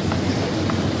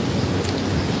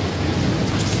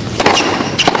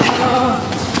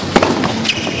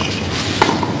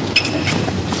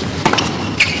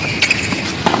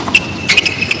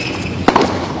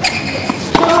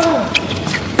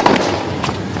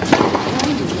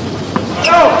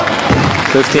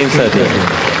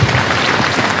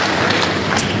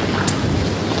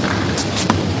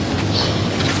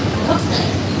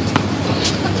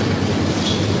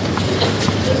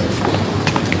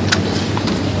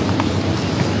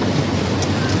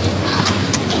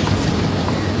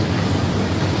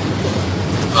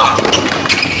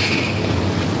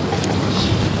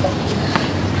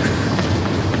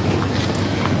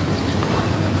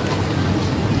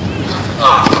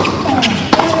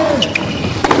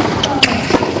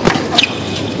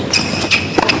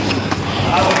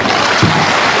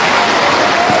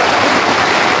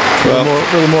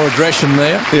 A little more aggression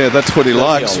there. Yeah, that's what he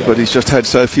likes, but he's just had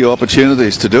so few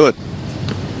opportunities to do it.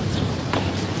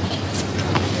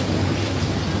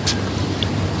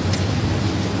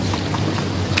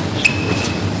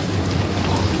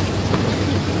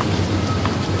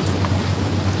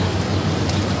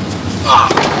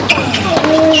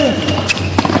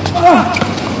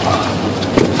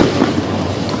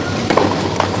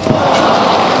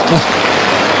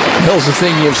 Melzer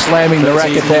thinking of slamming the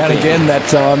racket down again that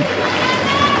time.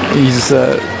 He's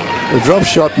the drop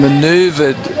shot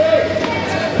manoeuvred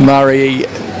Murray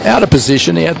out of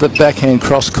position. He had the backhand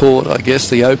cross court, I guess,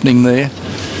 the opening there.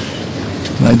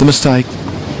 Made the mistake.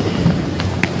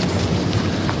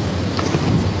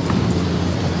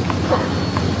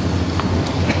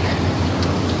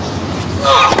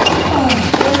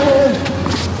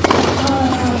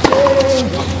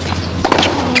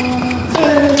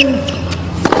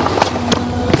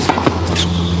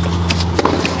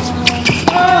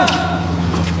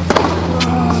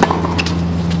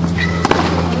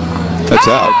 That's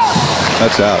out.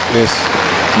 That's out, yes.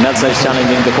 Melzer is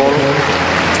challenging the ball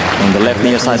on the left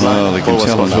near sideline. Well, he can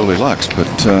challenge all he likes,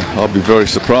 but I'll be very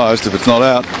surprised if it's not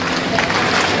out.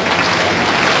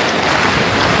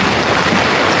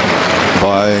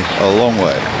 By a long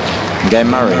way. Game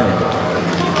Murray.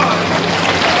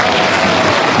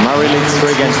 Murray leads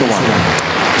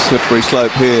 3-1. Slippery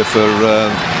slope here for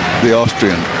the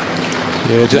Austrian.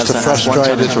 Yeah, just a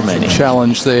frustrated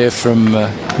challenge there from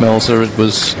Melzer. It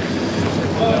was,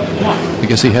 I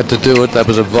guess he had to do it. That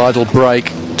was a vital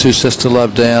break. 2 sets to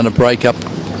love down, a break up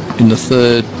in the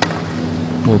third.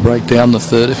 Or break down the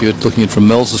third if you're looking at it from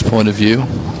Melzer's point of view.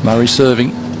 Murray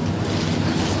serving.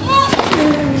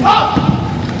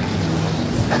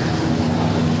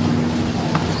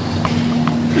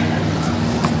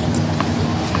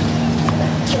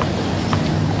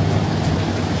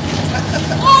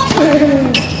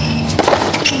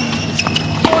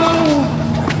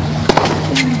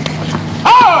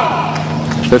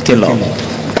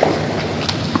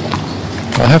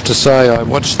 I have to say, I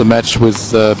watched the match with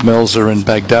Melzer and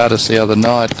Baghdadis the other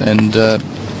night, and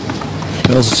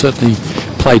Melzer certainly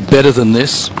played better than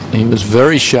this. He was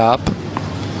very sharp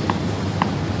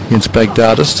against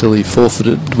Baghdadis till he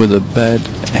forfeited with a bad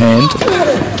hand.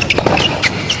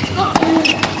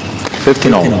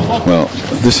 15-all. Well,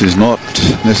 this is not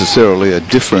necessarily a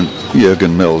different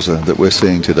Jürgen Melzer that we're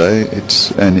seeing today.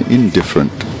 It's an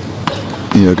indifferent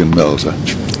Jürgen Melzer.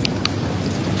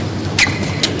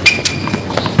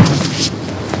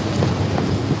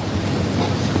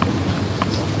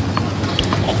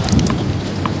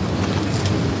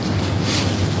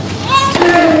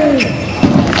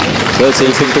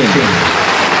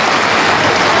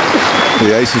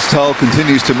 The aces toll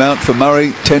continues to mount for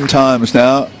Murray 10 times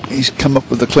now. He's come up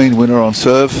with a clean winner on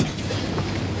serve.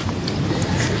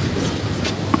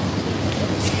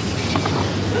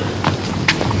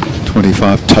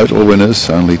 .25 total winners,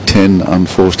 only 10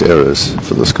 unforced errors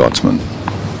for the Scotsman.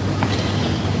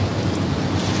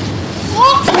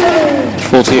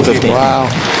 40-15. Wow.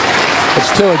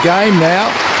 It's 2 a game now.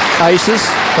 Aces.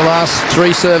 The last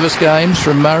 3 service games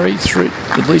from Murray.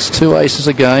 At least 2 aces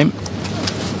a game.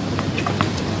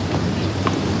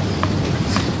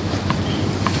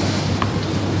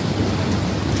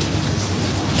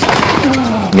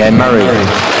 Game Murray.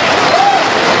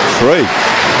 3.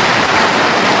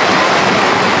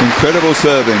 Incredible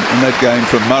serving in that game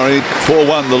from Murray.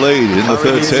 4-1 the lead in the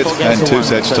third set and 2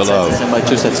 sets to love. By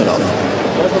 2 sets to love.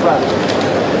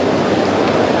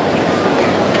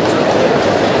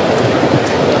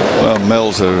 Well,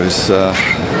 Melzer is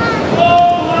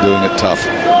doing it tough.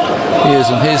 He is,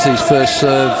 and here's his first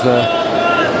serve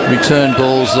return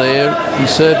balls there.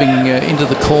 He's serving into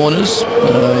the corners.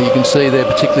 You can see there,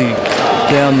 particularly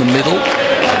down the middle,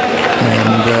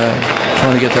 and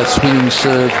trying to get that swinging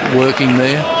serve working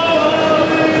there.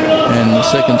 And the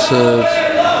second serve,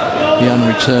 the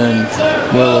unreturned,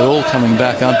 well, they're all coming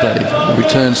back, aren't they? The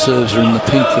return serves are in the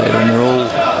pink there, and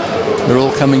they're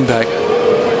all coming back.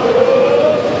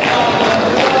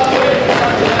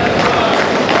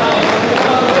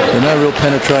 No real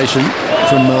penetration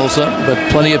from Melzer,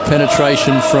 but plenty of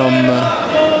penetration from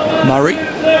Murray.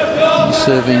 He's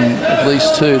serving at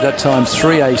least 2, that time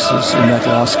 3 aces in that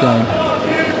last game.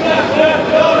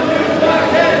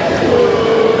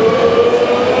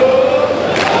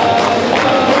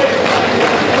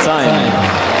 Time.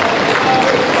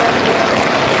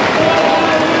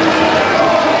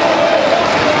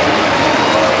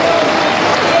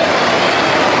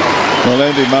 Well,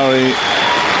 Andy Murray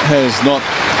has not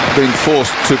been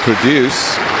forced to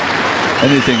produce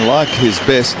anything like his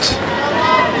best.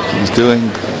 He's doing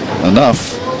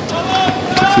enough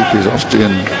to keep his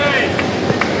Austrian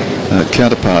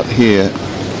counterpart here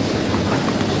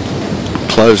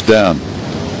closed down.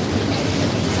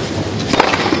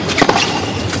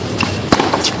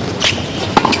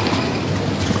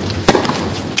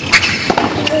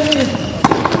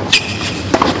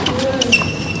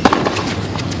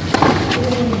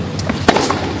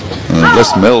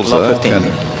 Unless Melzer can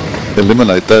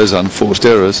eliminate those unforced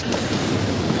errors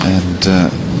and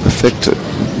effect a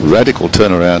radical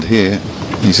turnaround here,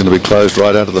 he's going to be closed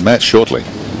right out of the match shortly.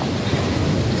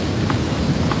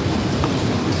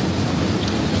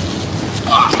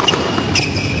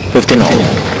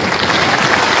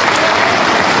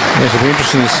 Yes, it'll be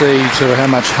interesting to see sort of how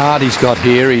much heart he's got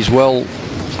here. He's well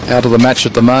out of the match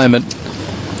at the moment,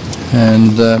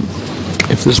 and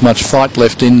if there's much fight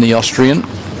left in the Austrian.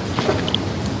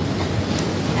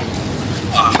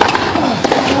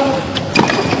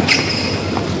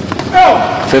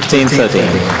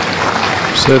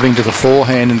 15-13. Serving to the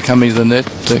forehand and coming to the net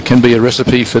can be a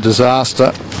recipe for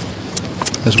disaster.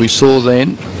 As we saw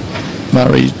then,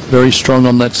 Murray very strong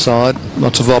on that side,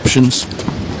 lots of options.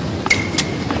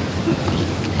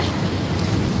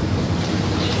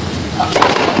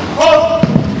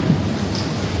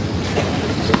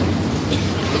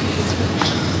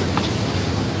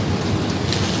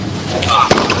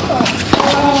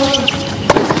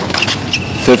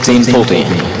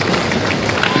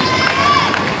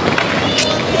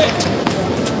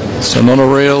 So not a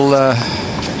real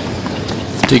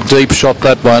dig deep shot,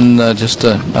 that one, just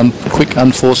a quick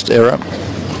unforced error.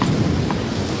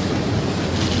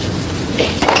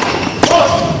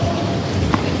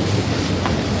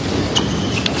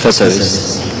 For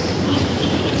service.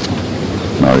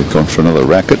 Murray gone for another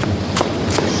racket.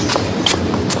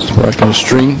 It's broken a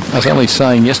string. I was only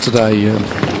saying yesterday,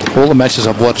 all the matches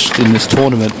I've watched in this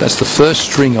tournament, that's the first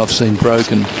string I've seen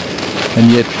broken, and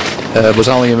yet it was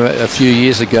only a few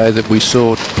years ago that we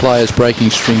saw players breaking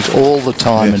strings all the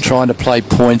time and trying to play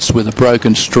points with a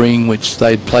broken string, which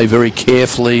they'd play very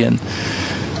carefully, and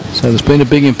so there's been a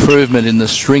big improvement in the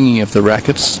stringing of the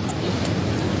rackets.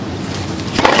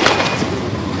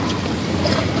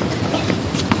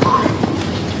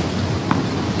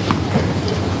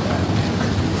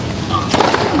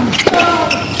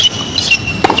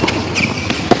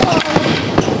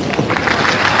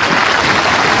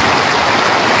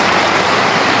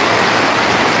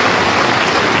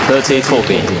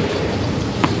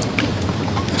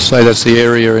 So that's the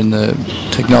area in the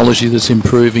technology that's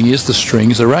improving, is the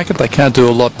strings. The racket they can't do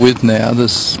a lot with now.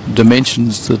 There's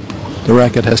dimensions that the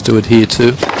racket has to adhere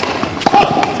to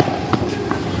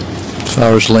as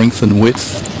far as length and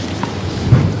width.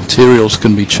 Materials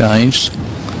can be changed,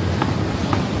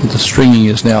 but the stringing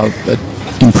is now an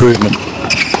improvement.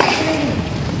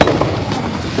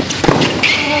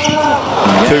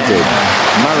 Too good.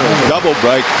 Murray. Double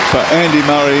break for Andy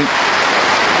Murray.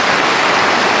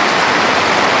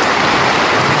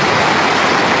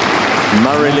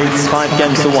 Murray leads 5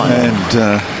 games to 1.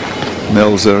 And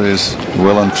Melzer is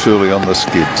well and truly on the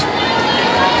skids.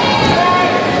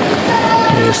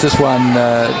 Yes, this one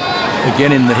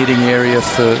again in the hitting area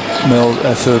for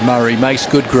Murray. Makes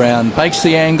good ground, makes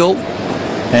the angle,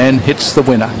 and hits the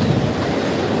winner.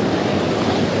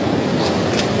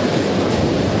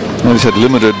 Well, he's had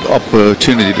limited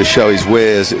opportunity to show his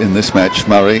wares in this match,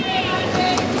 Murray.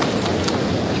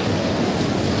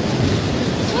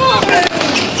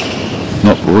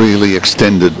 Not really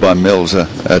extended by Melzer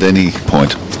at any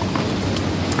point.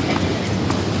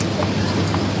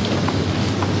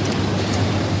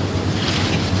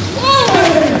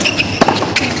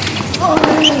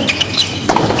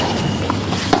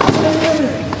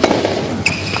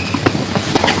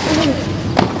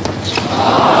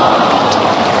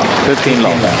 15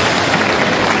 love.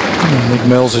 I think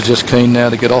Melzer just keen now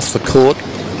to get off the court.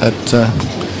 That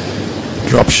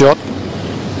drop shot.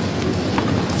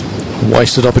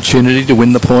 Wasted opportunity to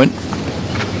win the point.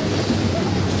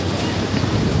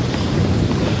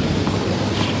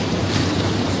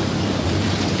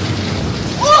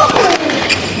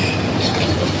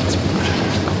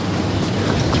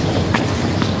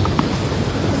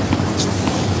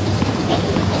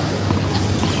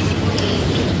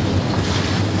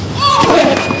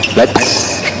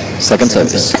 Let's second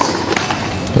service.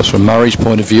 Because from Murray's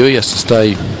point of view, he has to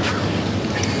stay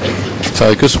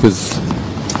focused with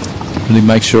really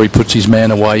make sure he puts his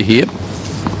man away here.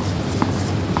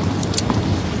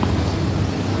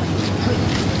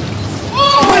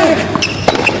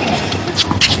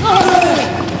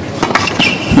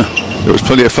 There was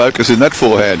plenty of focus in that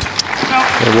forehand.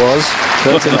 There was.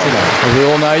 As we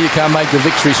all know, you can't make the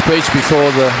victory speech before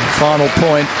the final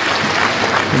point.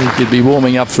 I think he'd be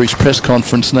warming up for his press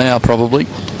conference now, probably.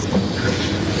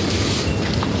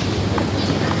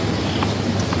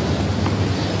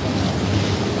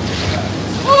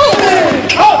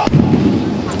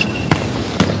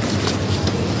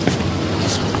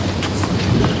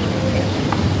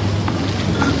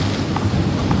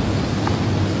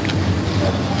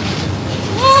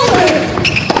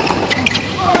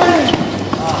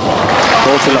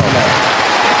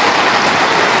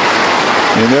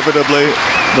 Inevitably,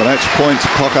 the match points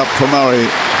clock up for Murray.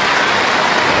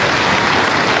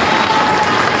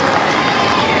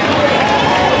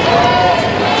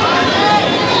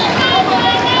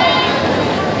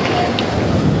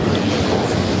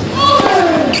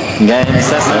 Game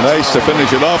 7. An ace to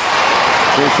finish it off.